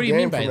was a good what do you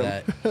game mean by for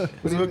that? him.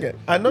 It was a good game.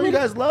 I know you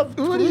guys love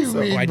What do you Caruso.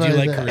 mean? I do by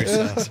like that.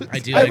 Caruso. I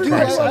do like Everyone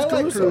Caruso. loves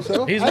I like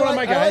Caruso. He's I one of like-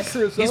 my I guys. like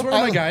Caruso. He's one of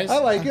my guys. I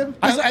like him.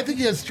 I think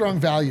he has strong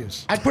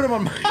values. I'd put him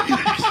on my.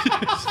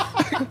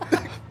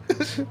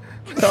 All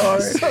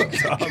right, So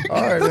dumb.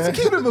 all right, man. Let's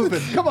keep it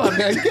moving. Come on,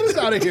 man. Get us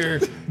out of here.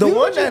 The Look one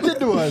what you that did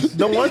to us.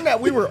 the one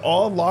that we were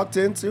all locked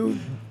into,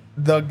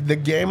 the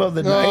game of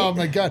the night. Oh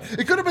my god!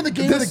 It could have been the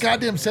game of the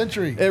goddamn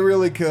century. It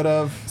really could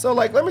have. So,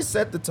 like, let me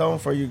set the tone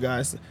for you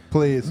guys.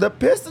 Please. The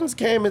Pistons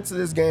came into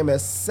this game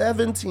as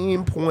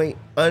 17-point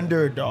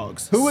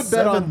underdogs. Who would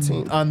bet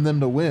 17. on them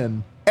to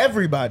win?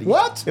 Everybody.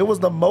 What? It was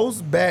the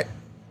most bet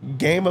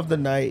game of the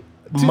night.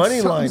 Dude, money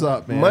something's line,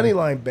 up, man. money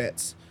line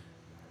bets.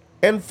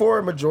 And for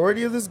a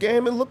majority of this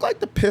game, it looked like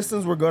the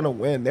Pistons were going to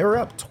win. They were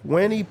up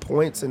 20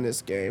 points in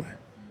this game.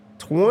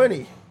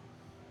 20.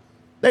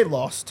 They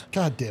lost.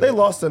 God damn it. They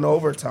lost in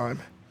overtime.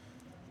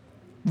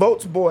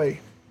 Votes boy,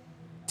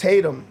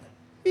 Tatum,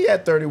 he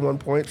had 31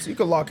 points. You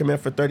could lock him in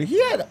for 30. He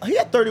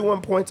had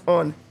 31 points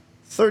on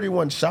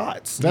 31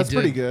 shots. That's He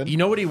pretty did. good. You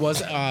know what he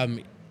was?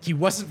 He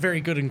wasn't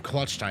very good in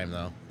clutch time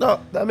though. No,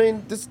 I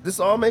mean, this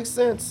all makes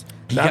sense.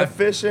 Not Yeah.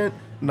 efficient,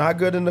 not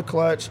good in the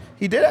clutch.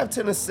 He did have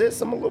 10 assists.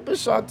 I'm a little bit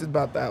shocked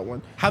about that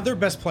one. How'd their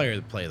best player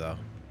play though?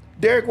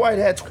 Derek White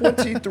had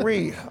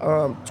 23,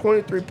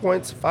 23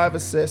 points, 5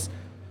 assists.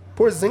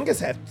 Porzingis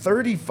had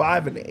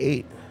 35 and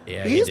 8.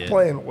 Yeah, he He's did.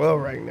 playing well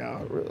right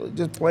now. Really,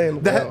 just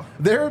playing That, well.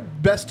 their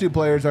best two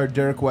players are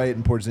Derek White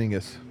and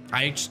Porzingis.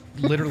 I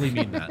literally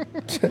mean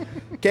that.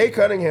 Kay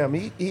Cunningham,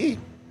 he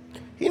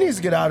needs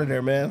to get out of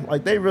there, man.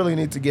 Like, they really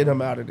need to get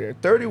him out of there.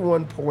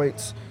 31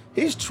 points.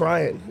 He's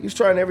trying. He's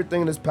trying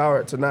everything in his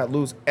power to not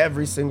lose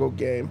every single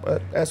game,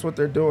 but that's what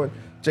they're doing.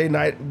 Jay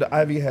Knight, the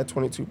Ivy had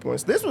 22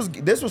 points. This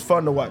was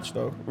fun to watch,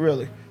 though,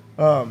 really.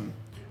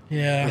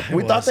 Yeah,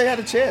 We thought they had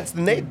a chance,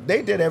 and they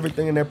did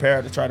everything in their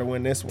power to try to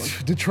win this one.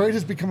 Detroit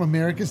has become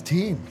America's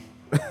team.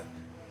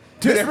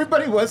 Dude,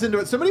 everybody was into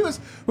it.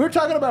 We were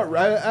talking about,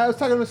 I was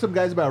talking with some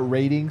guys about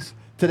ratings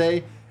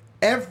today.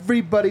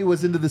 Everybody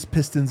was into this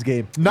Pistons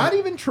game. Not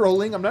even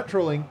trolling. I'm not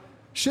trolling.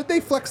 Should they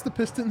flex the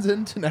Pistons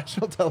into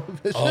national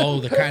television? Oh,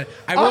 the kind.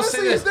 I will Honestly,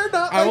 say this. is there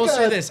not I will like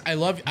say a- this.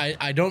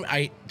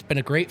 It's been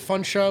a great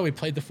fun show. We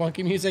played the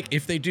funky music.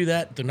 If they do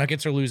that, the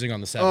Nuggets are losing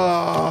on the 7th.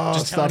 Oh,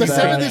 Just stop The telling you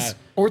that. seventh right is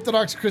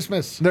Orthodox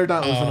Christmas. They're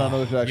not listening on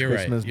Orthodox you're right,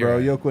 Christmas, you're bro.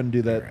 right. Yoke wouldn't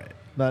do that. You're right.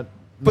 Not.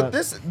 But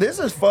this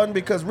is fun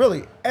because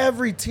really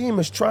every team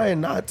is trying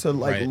not to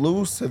Right.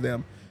 lose to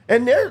them.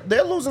 And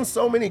they're losing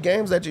so many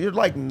games that you're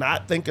like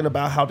not thinking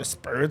about how the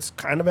Spurs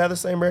kind of have the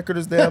same record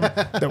as them.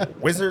 The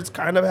Wizards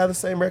kind of have the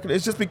same record.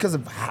 It's just because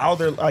of how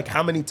they're like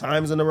how many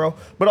times in a row.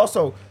 But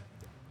also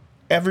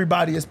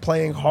everybody is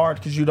playing hard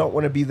because you don't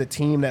want to be the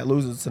team that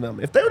loses to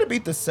them. If they were to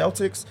beat the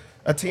Celtics,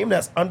 a team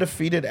that's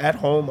undefeated at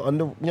home, that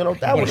would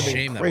What a have been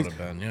shame that crazy. would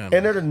have been, yeah.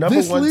 And they're the number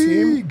This one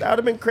team. league. That would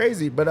have been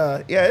crazy.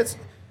 But yeah,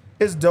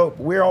 it's dope.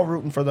 We're all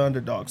rooting for the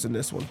underdogs in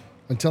this one.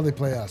 Until they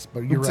play us, but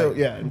you're right.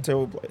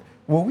 Until we play.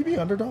 Will we be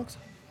underdogs?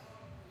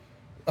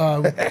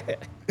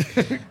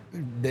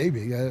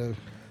 Maybe.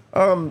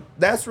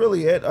 That's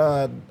really it.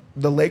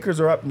 The Lakers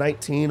are up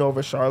 19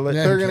 over Charlotte.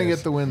 Yeah. They're Who gonna cares?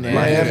 get the win there.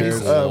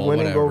 Miami's Well,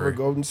 winning whatever. over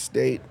Golden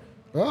State.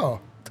 Oh,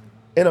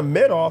 In a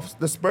mid-off,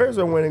 the Spurs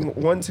are winning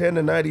 110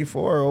 to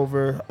 94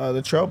 over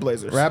the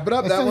Trailblazers. Wrap it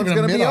up. that's That not one's even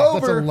a gonna be mid-off.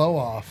 That's a over. low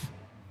off.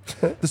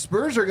 The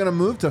Spurs are gonna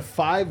move to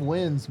 5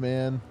 wins,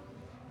 man.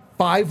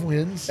 5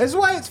 wins. That's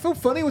why it's so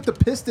funny with the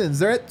Pistons.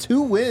 They're at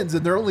 2 wins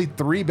and they're only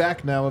 3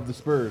 back now of the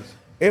Spurs.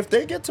 If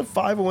they get to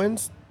 5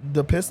 wins,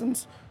 the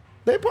Pistons,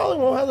 they probably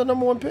won't have the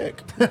number 1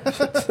 pick.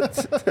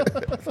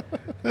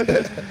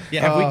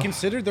 Yeah, have we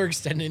considered they're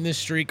extending this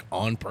streak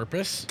on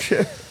purpose?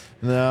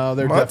 No,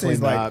 they're Monty's definitely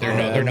like, not. They're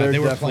man. not. They're not. They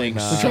were definitely playing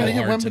not. so trying to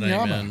get hard tonight,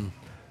 Wembanyama. man.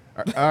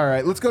 All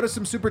right, let's go to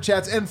some super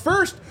chats. And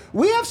first,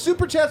 we have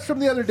super chats from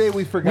the other day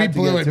we forgot We to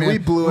blew get it, to. man. We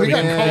blew it. We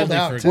got man. called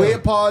out, We too.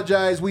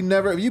 apologize. We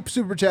never. You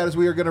super chatters,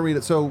 we are going to read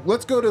it. So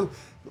let's go to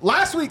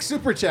last week's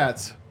super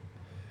chats,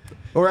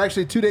 or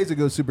actually 2 days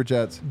ago super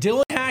chats.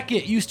 Dylan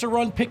Hackett used to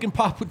run pick and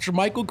pop with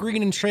Jermichael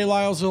Green and Trey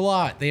Lyles a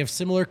lot. They have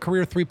similar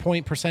career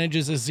 3-point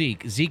percentages as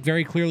Zeke. Zeke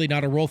very clearly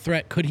not a role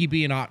threat. Could he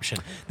be an option?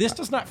 This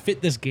does not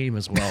fit this game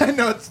as I well.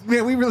 know it's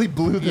man. We really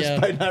blew this Yeah.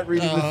 by not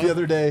reading this the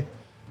other day.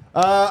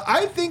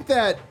 I think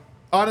that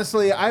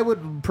honestly, I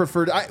would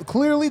prefer.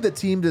 Clearly, the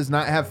team does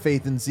not have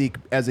faith in Zeke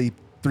as a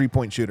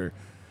 3-point shooter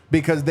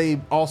because they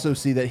also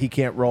see that he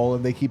can't roll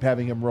and they keep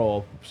having him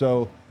roll.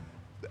 So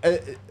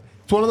it's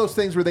one of those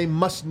things where they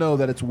must know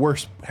that it's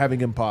worse having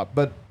him pop.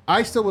 But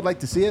I still would like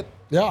to see it.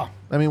 Yeah.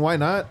 I mean, why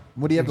not?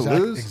 What do you have to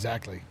lose?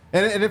 Exactly.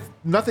 And if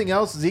nothing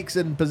else, Zeke's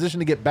in position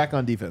to get back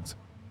on defense.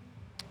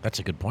 That's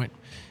a good point.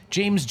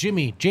 James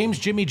Jimmy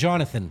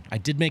Jonathan. I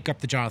did make up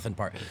the Jonathan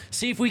part.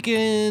 See if we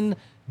can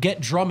get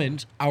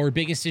Drummond. Our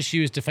biggest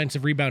issue is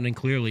defensive rebounding.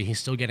 Clearly, he's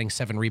still getting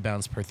 7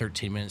 rebounds per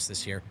 13 minutes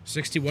this year.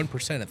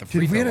 61% at the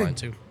free throw line,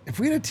 too. If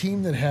we had a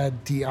team that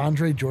had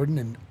DeAndre Jordan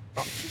and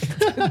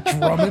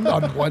Drummond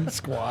on one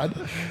squad,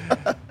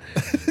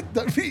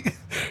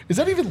 is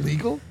that even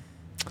legal?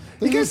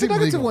 You Doesn't guys, the seem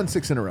Nuggets have legal. won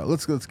 6 in a row.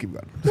 Let's keep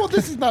going. Well,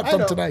 this is not I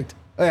from know. tonight.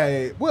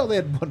 Well, they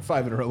had won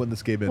 5 in a row when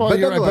this came in. Well, but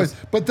you're right, nonetheless,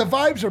 but the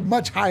vibes are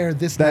much higher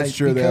this night. That's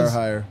true, they are because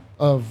higher.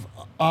 of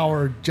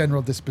our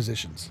general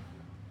dispositions.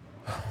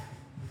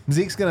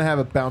 Zeke's going to have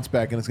a bounce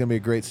back, and it's going to be a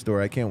great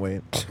story. I can't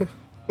wait.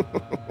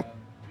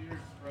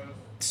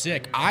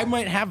 Sick. I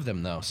might have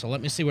them, though, so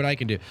let me see what I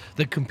can do.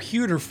 The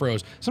computer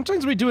froze.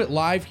 Sometimes we do it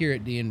live here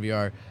at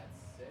DNVR.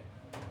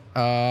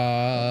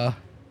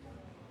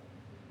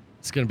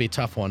 It's going to be a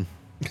tough one.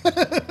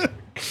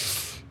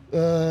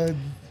 Are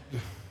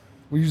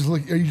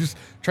you just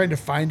trying to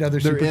find other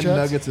They're super in chats?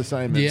 Nuggets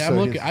assignments. Yeah,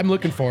 I'm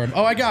looking for him.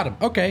 Oh, I got him.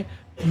 Okay.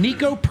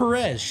 Nico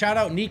Perez. Shout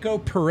out Nico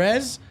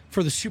Perez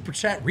for the super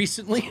chat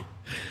recently.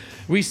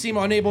 We seem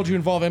unable to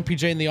involve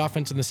MPJ in the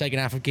offense in the second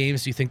half of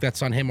games. Do you think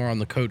that's on him or on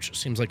the coach?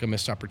 Seems like a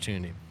missed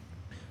opportunity.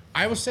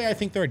 I will say I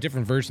think there are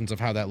different versions of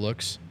how that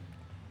looks.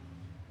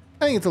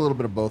 I think it's a little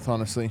bit of both,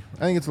 honestly. I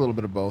think it's a little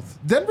bit of both.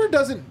 Denver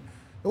doesn't.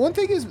 The one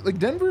thing is, like,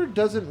 Denver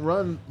doesn't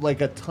run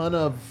like a ton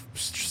of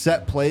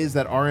set plays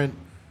that aren't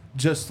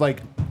just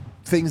like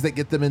things that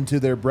get them into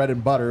their bread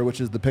and butter,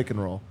 which is the pick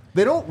and roll.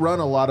 They don't run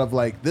a lot of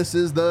like, this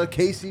is the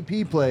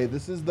KCP play,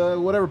 this is the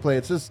whatever play.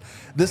 It's just,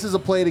 this is a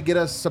play to get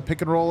us a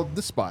pick and roll at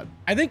this spot.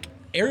 I think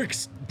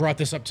Eric's brought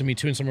this up to me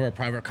too in some of our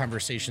private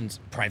conversations.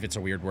 Private's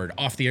a weird word.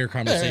 Off the air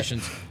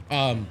conversations.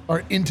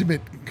 Our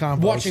intimate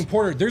combos. Watching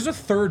Porter, there's a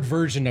third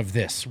version of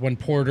this when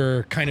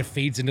Porter kind of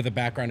fades into the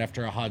background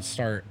after a hot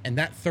start, and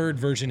that third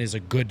version is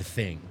a good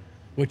thing,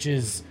 which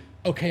is,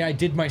 okay, I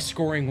did my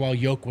scoring while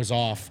Yoke was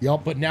off,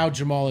 but now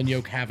Jamal and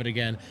Yoke have it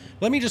again.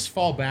 Let me just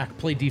fall back,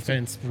 play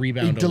defense,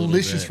 rebound a little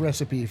delicious bit.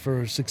 recipe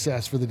for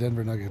success for the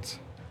Denver Nuggets.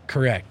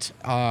 Correct.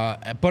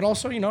 But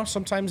also,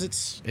 sometimes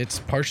it's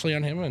partially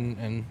on him,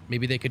 and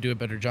maybe they could do a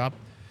better job.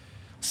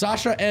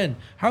 Sasha N.,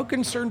 how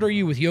concerned are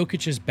you with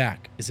Jokic's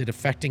back? Is it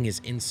affecting his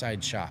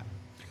inside shot?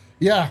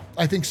 Yeah,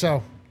 I think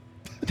so.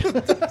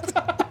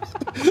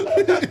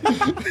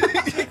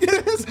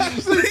 It's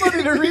actually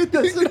funny to read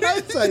this in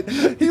hindsight.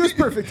 He was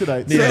perfect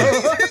tonight. So.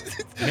 Yeah.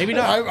 Maybe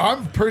not.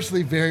 I'm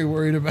personally very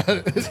worried about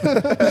it.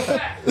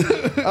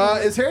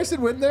 Is Harrison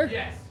Wind there?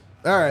 Yes.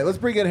 All right, let's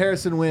bring in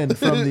Harrison Wind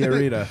from the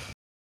arena.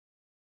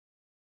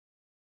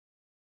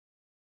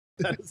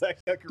 That is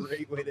actually a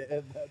great way to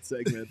end that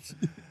segment.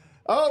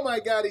 Oh my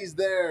God, he's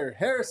there.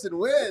 Harrison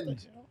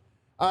Wind.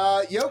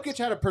 Jokic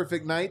had a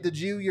perfect night. Did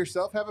you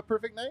yourself have a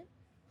perfect night?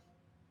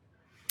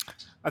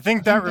 I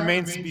think that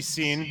remains to be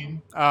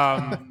seen.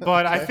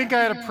 But I think I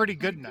had a pretty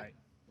good night.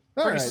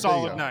 Pretty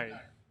solid night.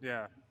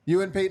 Yeah.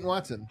 You and Peyton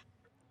Watson.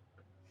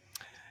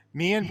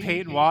 Me and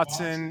Peyton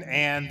Watson,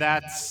 and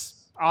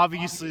that's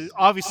obviously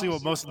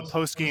what most of the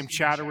post-game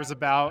chatter was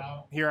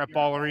about here at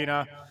Ball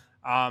Arena.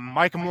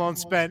 Michael Malone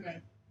spent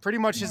pretty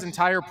much his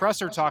entire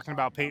presser talking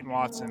about Peyton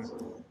Watson.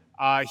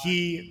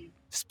 He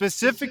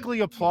specifically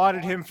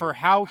applauded him for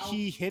how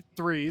he hit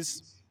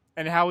threes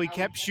and how he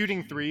kept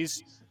shooting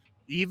threes,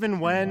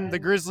 even when the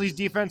Grizzlies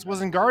defense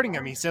wasn't guarding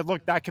him. He said,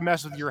 look, that can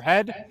mess with your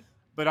head,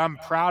 but I'm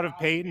proud of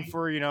Peyton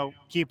for,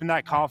 keeping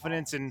that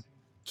confidence and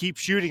keep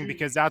shooting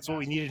because that's what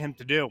we needed him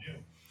to do.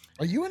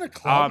 Are you in a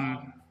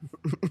club?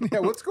 Yeah,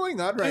 what's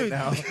going on right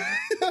now?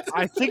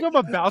 I think I'm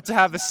about to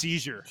have a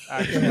seizure,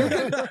 actually.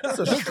 It's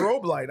a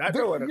strobe light. I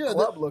know what a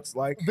club looks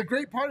like. The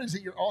great part is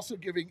that you're also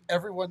giving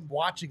everyone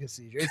watching a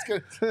seizure.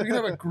 You're gonna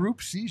have a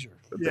group seizure.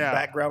 The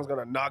background's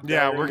gonna knock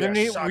down.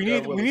 Yeah, we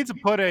need to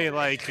put a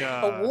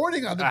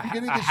warning on the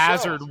beginning of the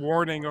hazard show.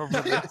 warning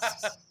over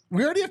this.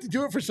 We already have to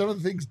do it for some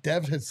of the things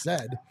Dev has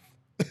said.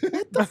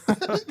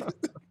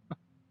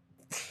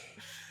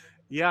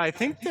 Yeah, I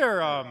think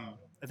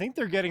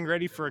they're getting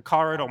ready for a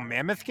Colorado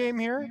Mammoth game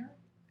here.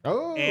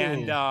 Oh,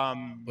 and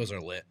those are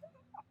lit.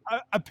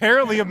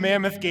 Apparently, a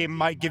Mammoth game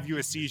might give you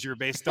a seizure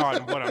based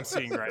on what I'm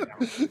seeing right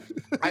now.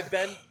 I've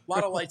been a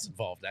lot of lights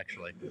involved,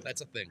 actually.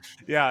 That's a thing.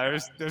 Yeah,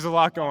 there's a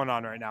lot going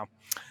on right now.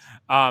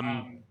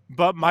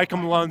 But Michael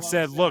Malone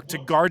said, look, to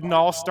guard an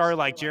all-star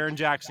like Jaren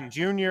Jackson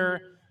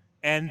Jr.,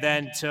 and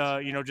then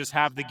to just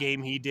have the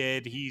game he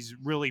did, he's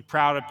really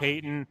proud of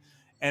Peyton.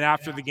 And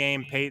after the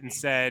game, Peyton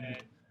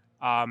said,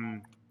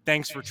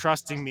 thanks for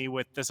trusting me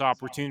with this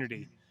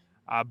opportunity.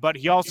 But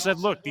he also said,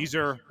 look, these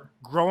are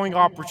growing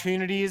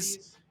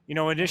opportunities.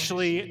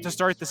 Initially to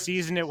start the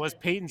season, it was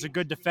Peyton's a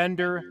good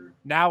defender.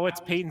 Now it's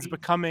Peyton's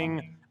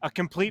becoming a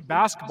complete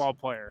basketball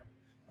player.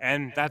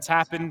 And that's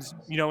happened,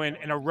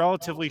 in a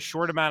relatively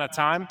short amount of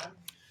time.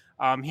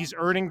 He's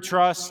earning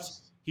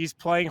trust. He's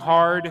playing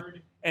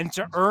hard. And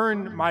to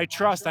earn my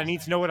trust, I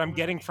need to know what I'm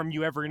getting from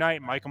you every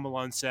night, Michael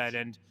Malone said.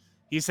 And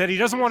he said he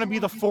doesn't want to be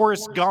the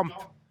Forrest Gump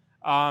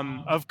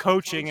of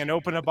coaching and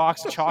open a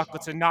box of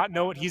chocolates and not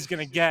know what he's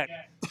going to get.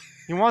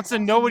 He wants to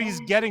know what he's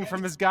getting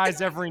from his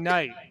guys every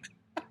night.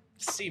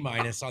 C-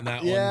 on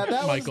that one. Yeah,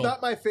 that Michael. one's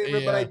not my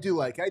favorite, but I do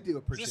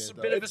appreciate Just a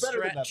it. bit of It's a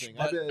better than stretch,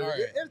 nothing. but, all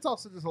right. It's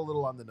also just a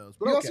little on the nose.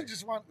 But He okay. also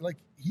just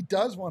he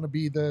does want to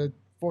be the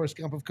Forrest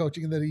Gump of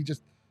coaching, and that he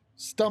just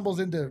stumbles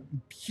into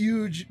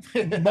huge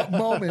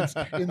moments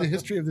in the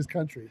history of this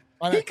country.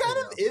 He kind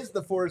of is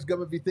the Forrest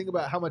Gump if you think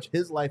about how much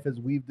his life has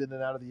weaved in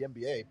and out of the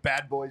NBA.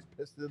 Bad Boys,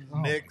 Pistons,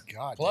 Knicks.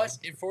 God. Plus,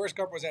 if Forrest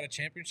Gump was at a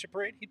championship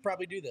parade, he'd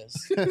probably do this.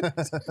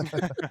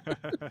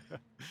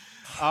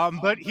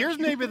 But here's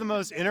maybe the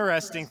most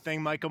interesting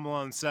thing Michael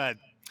Malone said.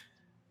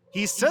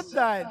 He said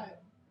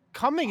that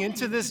coming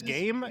into this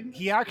game,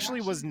 he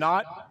actually was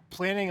not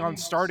planning on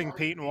starting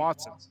Peyton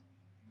Watson.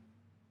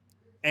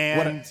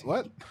 And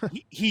What?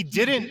 he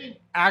didn't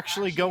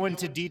actually go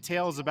into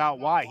details about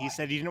why. He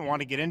said he didn't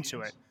want to get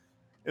into it.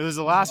 It was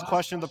the last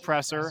question of the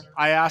presser.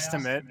 I asked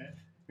him it, and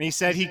he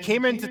said he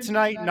came into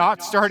tonight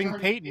not starting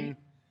Peyton,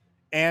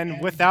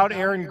 and without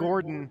Aaron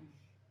Gordon,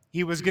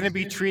 he was going to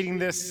be treating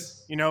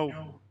this,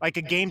 like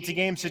a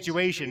game-to-game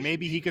situation.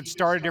 Maybe he could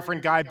start a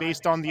different guy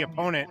based on the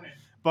opponent.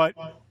 But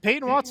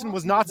Peyton Watson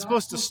was not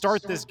supposed to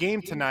start this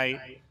game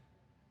tonight.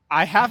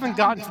 I haven't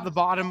gotten to the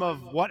bottom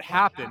of what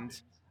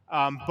happened,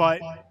 but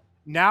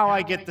now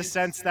I get the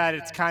sense that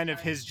it's kind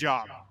of his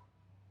job.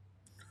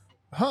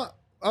 Huh.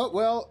 Oh,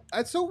 well,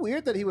 it's so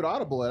weird that he would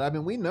audible it. I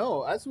mean, we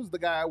know this was the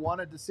guy I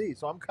wanted to see,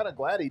 so I'm kind of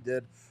glad he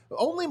did.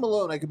 Only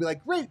Malone, I could be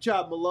like, great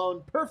job,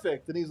 Malone,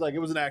 perfect. And he's like, it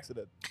was an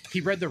accident. He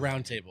read the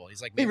round table.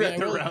 He's like, maybe I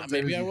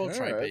will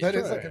try. Right. That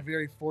is like a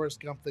very Forrest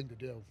Gump thing to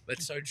do.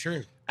 That's so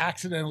true.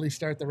 Accidentally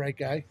start the right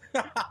guy.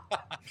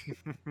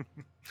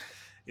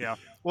 Yeah.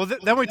 Well,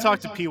 then we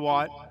talked to P.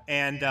 Watt,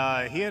 and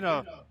he had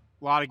a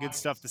lot of good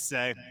stuff to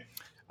say.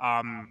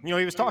 He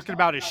was talking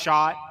about his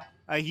shot.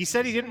 He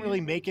said he didn't really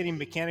make any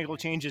mechanical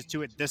changes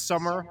to it this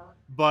summer,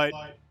 but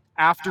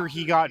after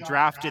he got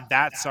drafted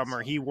that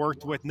summer, he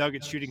worked with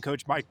Nuggets shooting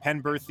coach Mike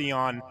Penberthy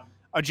on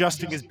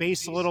adjusting his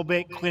base a little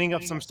bit, cleaning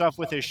up some stuff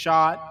with his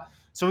shot.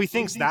 So he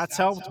thinks that's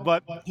helped,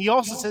 but he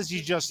also says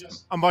he's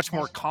just a much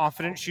more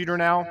confident shooter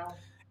now.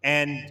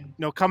 And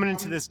coming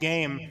into this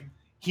game,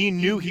 he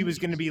knew he was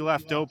going to be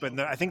left open.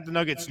 I think the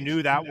Nuggets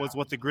knew that was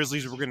what the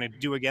Grizzlies were going to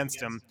do against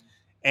him.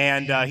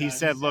 And he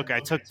said, look, I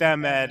took it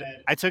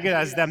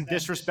as them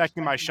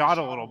disrespecting my shot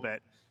a little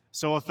bit.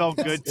 So it felt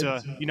good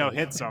to,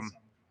 hit some.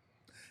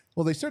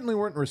 Well, they certainly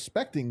weren't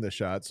respecting the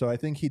shot, so I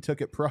think he took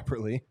it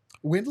properly.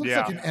 Wind looks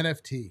like an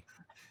NFT.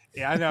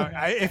 Yeah, I know.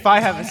 If I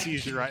have a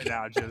seizure right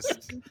now,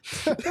 just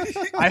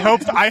I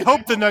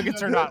hope the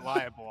Nuggets are not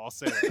liable. I'll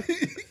say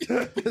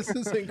that. This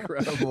is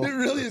incredible. It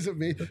really is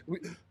amazing.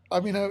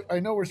 I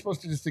know we're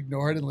supposed to just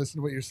ignore it and listen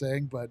to what you're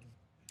saying, but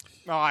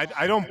no,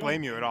 I don't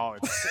blame you at all.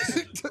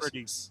 It's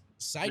pretty.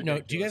 Side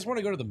note: do you guys want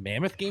to go to the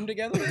Mammoth game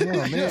together?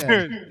 Oh man,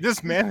 dude,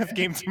 this Mammoth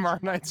game tomorrow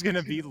night's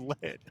gonna be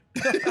lit.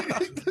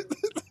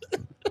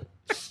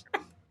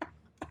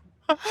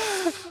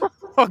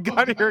 Oh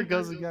God, here it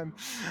goes again.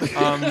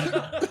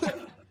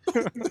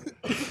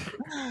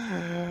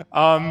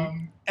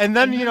 And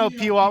then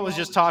P. Watt was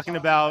just talking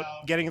about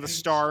getting the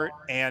start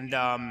and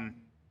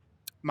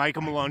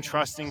Michael Malone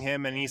trusting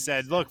him, and he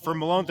said, "Look, for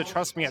Malone to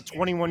trust me at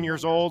 21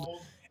 years old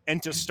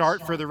and to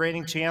start for the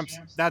reigning champs,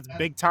 that's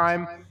big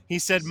time." He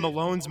said,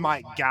 "Malone's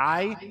my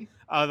guy.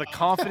 The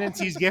confidence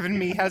he's given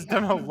me has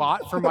done a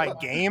lot for my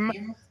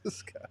game."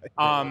 This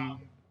guy.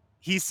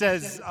 He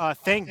says,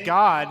 thank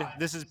God,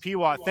 this is P.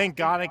 Watt, thank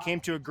God I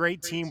came to a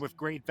great team with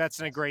great vets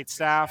and a great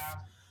staff.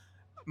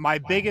 My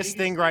biggest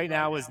thing right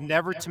now is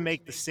never to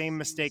make the same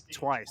mistake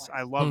twice.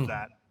 I love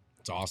that.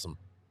 It's awesome.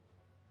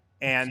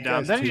 And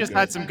then he just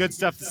had some good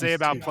stuff to say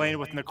about playing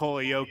with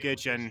Nikola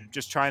Jokic and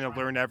just trying to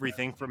learn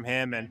everything from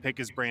him and pick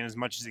his brain as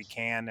much as he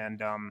can.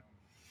 And,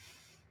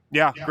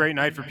 great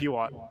night for P.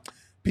 Watt.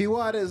 P.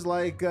 Watt is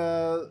like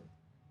the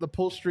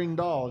pull string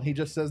doll, and he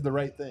just says the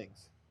right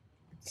things.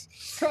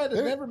 Try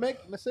to never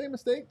make the same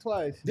mistake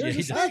twice. There's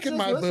a snake in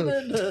my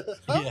boot.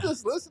 I'm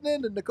just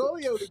listening to Nikola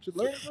Jokic and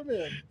learning from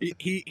him.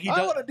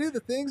 I want to do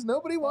the things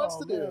nobody wants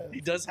to do. He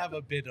does have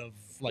a bit of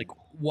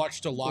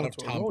watched a lot of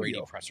Tom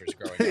Brady pressers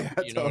growing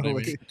up. You know what I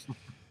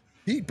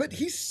mean? But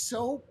he's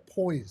so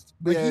poised.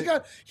 But he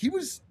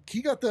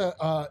got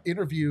the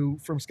interview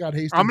from Scott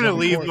Hastings. I'm gonna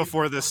leave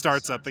before this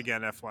starts up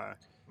again, FYI.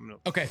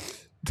 Okay.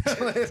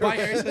 Bye,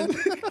 Harrison.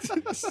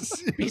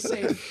 Be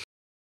safe.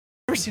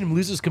 I've never seen him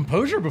lose his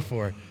composure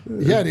before.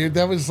 Yeah, dude,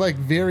 that was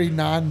very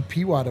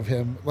non-P-Watt of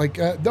him.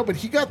 No, but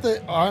he got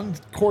the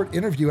on-court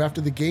interview after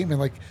the game,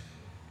 and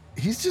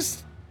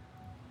he's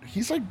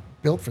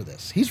built for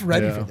this. He's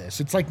ready for this.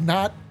 It's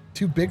not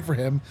too big for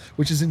him,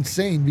 which is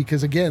insane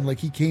because again,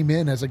 he came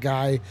in as a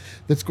guy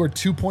that scored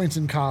 2 points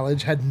in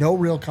college, had no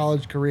real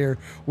college career,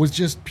 was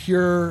just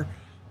pure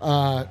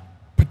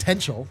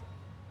potential,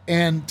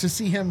 and to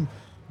see him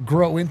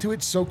grow into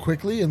it so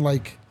quickly and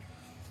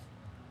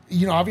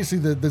obviously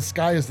the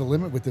sky is the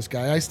limit with this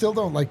guy. I still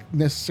don't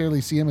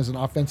necessarily see him as an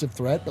offensive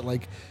threat, but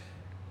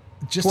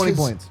just 20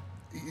 points.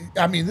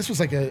 I mean, this was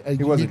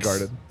he wasn't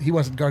guarded. He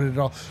wasn't guarded at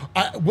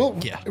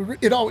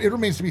all. It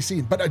remains to be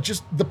seen. But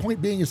just the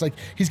point being is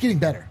he's getting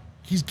better.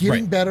 He's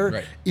getting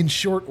better in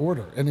short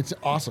order, and it's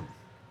awesome.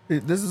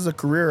 This is a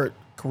career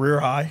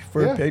high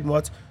for Peyton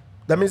Watts.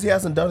 That means he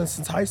hasn't done it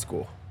since high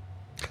school.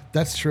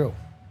 That's true.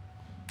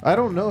 I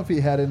don't know if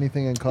he had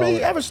anything in college.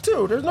 He averaged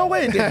 2. There's no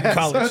way he did in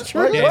college.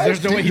 Yeah,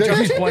 there's no way he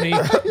dropped 20.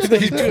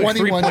 He's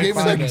 21 games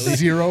and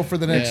 0 for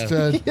the next.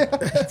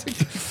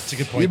 That's a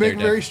good point. You make a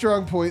very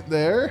strong point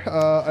there.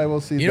 I will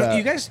see that.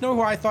 You guys know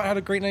who I thought had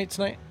a great night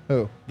tonight?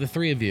 Who? The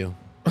three of you.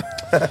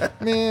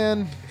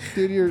 Man,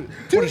 dude, you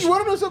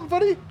want to know something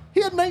funny?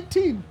 He had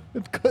 19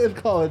 in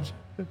college.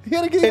 He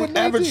had a game with An 19.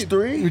 average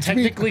 3?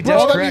 Technically, All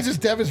Dev's that means correct. is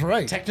Dev is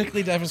right.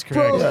 Technically, Dev is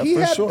Bro, correct. he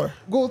for had, sure.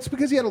 Well, it's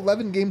because he had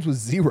 11 games with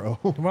 0.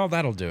 Well,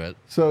 that'll do it.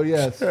 So,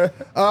 yes.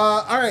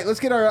 All right, let's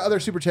get our other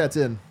super chats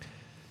in.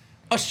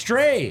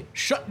 Astray,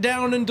 shut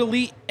down and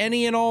delete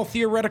any and all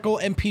theoretical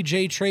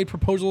MPJ trade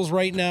proposals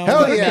right now.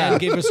 Hell That yeah. man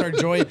gave us our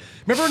joy.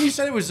 Remember when you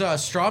said it was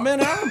Strawman,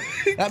 Adam?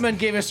 That man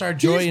gave us our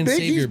joy He's and big-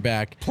 savior he's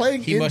back.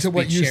 playing He must into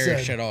what be you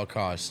cherished said. at all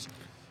costs.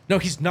 No,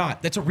 he's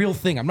not. That's a real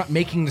thing. I'm not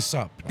making this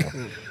up.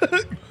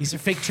 He's a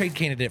fake trade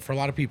candidate for a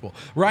lot of people.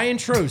 Ryan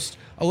Trost,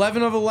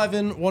 11 of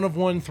 11, 1 of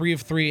 1, 3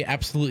 of 3.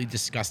 Absolutely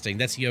disgusting.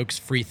 That's Yoke's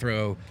free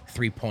throw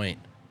 3-point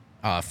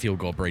field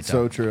goal breakdown.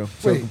 So true.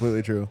 So Wait.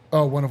 completely true.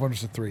 Oh, one of them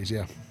is the threes,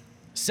 yeah.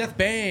 Seth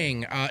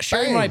Bang,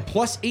 sharing Bang. my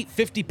plus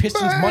 850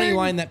 Pistons Bang. money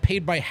line that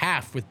paid by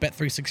half with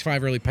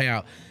Bet365 early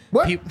payout.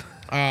 What?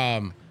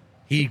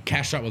 He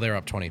cashed out while they were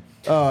up 20.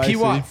 Oh, I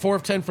P-Watt, see. 4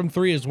 of 10 from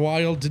 3 is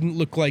wild. Didn't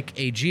look like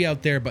AG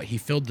out there, but he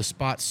filled the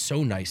spot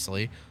so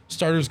nicely.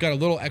 Starters got a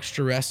little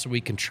extra rest so we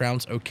can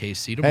trounce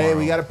OKC tomorrow. Hey,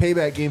 we got a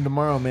payback game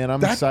tomorrow, man.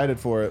 I'm excited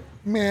for it.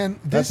 Man,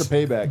 That's this, a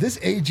payback. This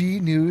AG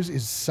news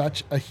is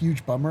such a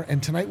huge bummer,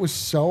 and tonight was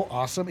so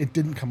awesome it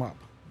didn't come up.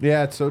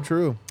 Yeah, it's so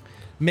true.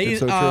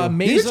 It's so Meza,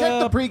 true. You can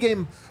check the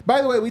pregame.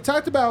 By the way, we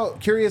talked about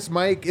Curious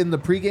Mike in the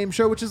pregame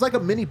show, which is like a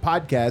mini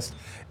podcast,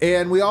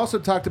 and we also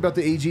talked about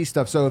the AG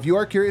stuff. So if you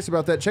are curious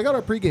about that, check out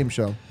our pregame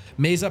show.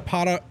 Meza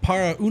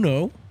para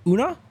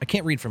Una? I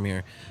can't read from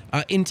here.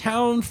 In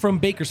town from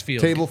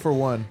Bakersfield. Table for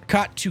one.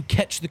 Caught to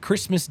catch the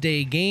Christmas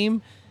Day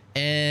game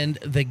and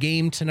the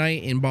game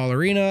tonight in Ball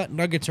Arena.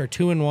 Nuggets are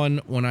 2-1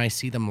 when I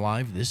see them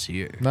live this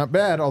year. Not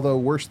bad, although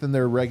worse than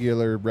their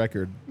regular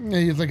record. Yeah,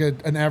 it's like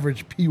an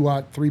average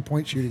P-Watt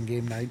 3-point shooting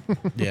game night.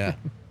 Yeah,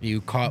 you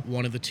caught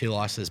one of the 2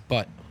 losses,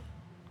 but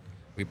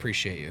we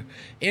appreciate you.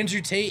 Andrew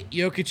Tate,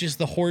 Jokic is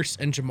the horse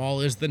and Jamal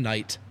is the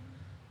knight.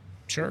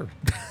 Sure.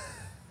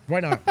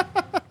 Why not?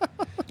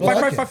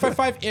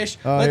 5-5-5-5-5-ish.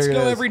 Let's here it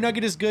go. is. Every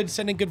Nugget is good.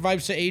 Sending good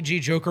vibes to AG,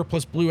 Joker,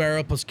 plus Blue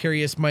Arrow, plus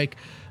Curious Mike,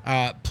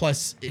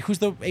 plus, who's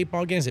the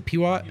 8-ball again? Is it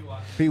P-Watt?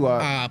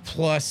 P-Watt.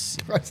 Plus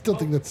I still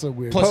think that's so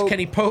weird. plus Pope.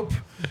 Kenny Pope,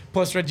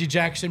 plus Reggie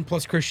Jackson,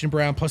 plus Christian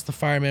Brown, plus the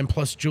Fireman,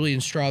 plus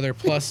Julian Strother,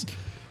 plus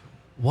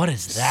what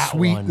is that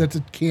Sweet, one? that's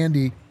a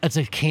candy. That's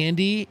a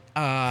candy.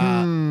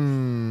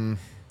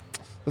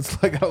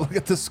 Let's look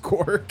at the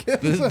score.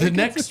 The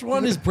next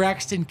one is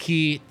Braxton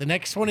Key. The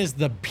next one is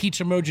the peach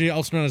emoji,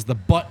 also known as the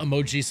butt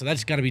emoji. So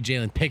that's got to be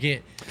Jalen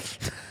Pickett.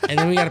 And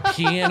then we got a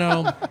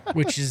piano,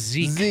 which is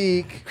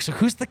Zeke. So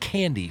who's the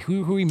candy?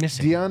 Who are we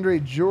missing?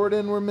 DeAndre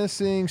Jordan we're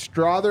missing.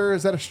 Strother,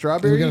 is that a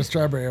strawberry? We got a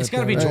strawberry. It's right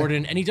got to be there.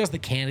 Jordan, and he does the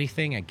candy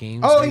thing at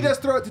games. Oh, he maybe. does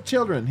throw it to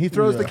children. He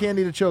throws the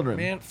candy to children.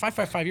 Man,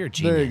 555, you're a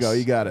genius. There you go.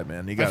 You got it,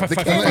 man. You got it. The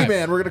 555. Candy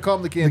Man. We're going to call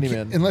him the Candy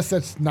Man. Unless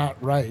that's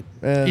not right.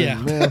 And, Yeah,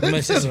 man,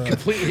 unless it's a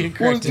completely Or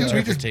incorrect did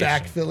we just interpretation.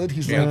 backfill it?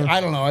 He's like,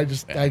 I don't know. I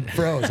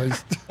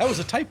froze. That was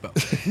a typo.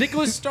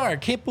 Nicholas Starr,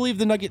 can't believe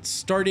the Nuggets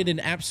started an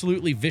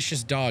absolutely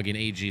vicious dog in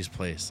AG's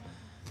place.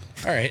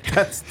 All right.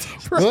 that's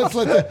Let's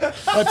let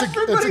that's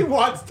Everybody a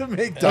wants to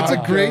make that's a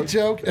dog great jokes.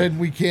 joke, and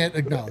we can't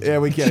acknowledge it. Yeah,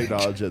 we can't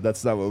acknowledge it.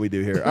 That's not what we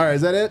do here. All right,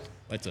 is that it?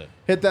 That's it.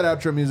 Hit that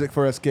outro music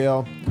for us,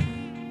 Gail.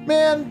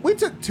 Man, we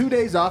took 2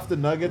 days off the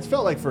Nuggets.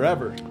 Felt like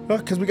forever.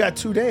 Because we got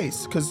 2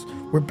 days. Because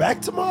we're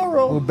back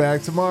tomorrow. We're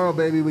back tomorrow,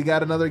 baby. We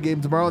got another game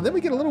tomorrow. And then we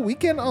get a little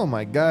weekend. Oh,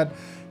 my God.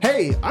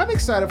 Hey, I'm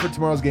excited for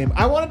tomorrow's game.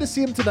 I wanted to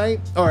see them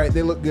tonight. All right,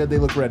 they look good. They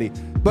look ready.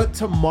 But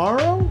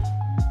tomorrow,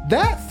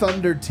 that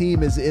Thunder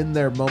team is in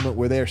their moment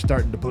where they're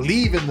starting to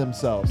believe in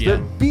themselves. Yeah.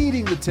 They're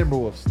beating the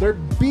Timberwolves. They're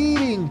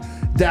beating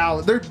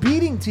Dallas. They're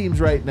beating teams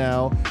right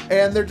now,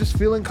 and they're just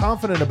feeling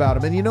confident about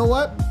them. And you know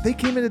what? They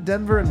came into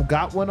Denver and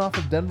got one off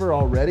of Denver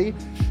already.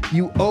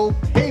 You owe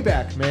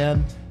payback,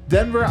 man.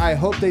 Denver, I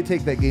hope they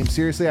take that game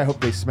seriously. I hope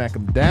they smack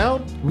them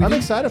down. I'm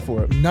excited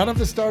for it. None of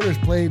the starters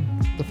played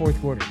the fourth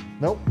quarter.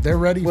 Nope. They're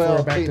ready for a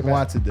Well, back-to-back. Peyton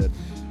Watson did.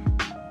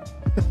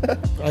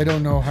 I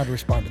don't know how to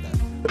respond to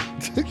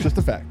that. Just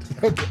a fact.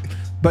 Okay.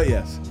 But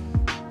yes.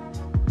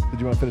 Did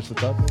you want to finish the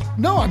thought?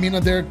 No, I mean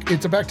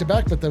it's a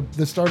back-to-back, but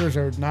the starters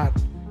are not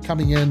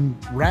coming in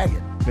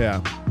ragged. Yeah.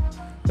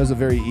 That was a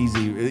very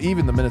easy,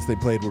 even the minutes they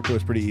played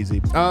was pretty easy.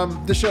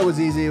 The show was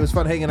easy. It was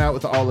fun hanging out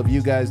with all of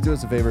you guys. Do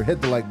us a favor,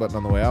 hit the like button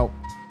on the way out.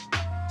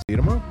 See you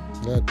tomorrow.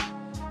 Good.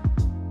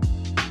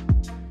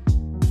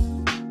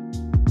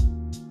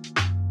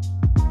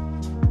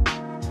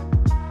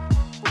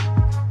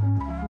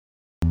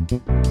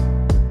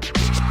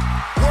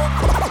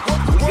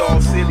 We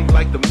all silly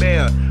like the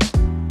mayor.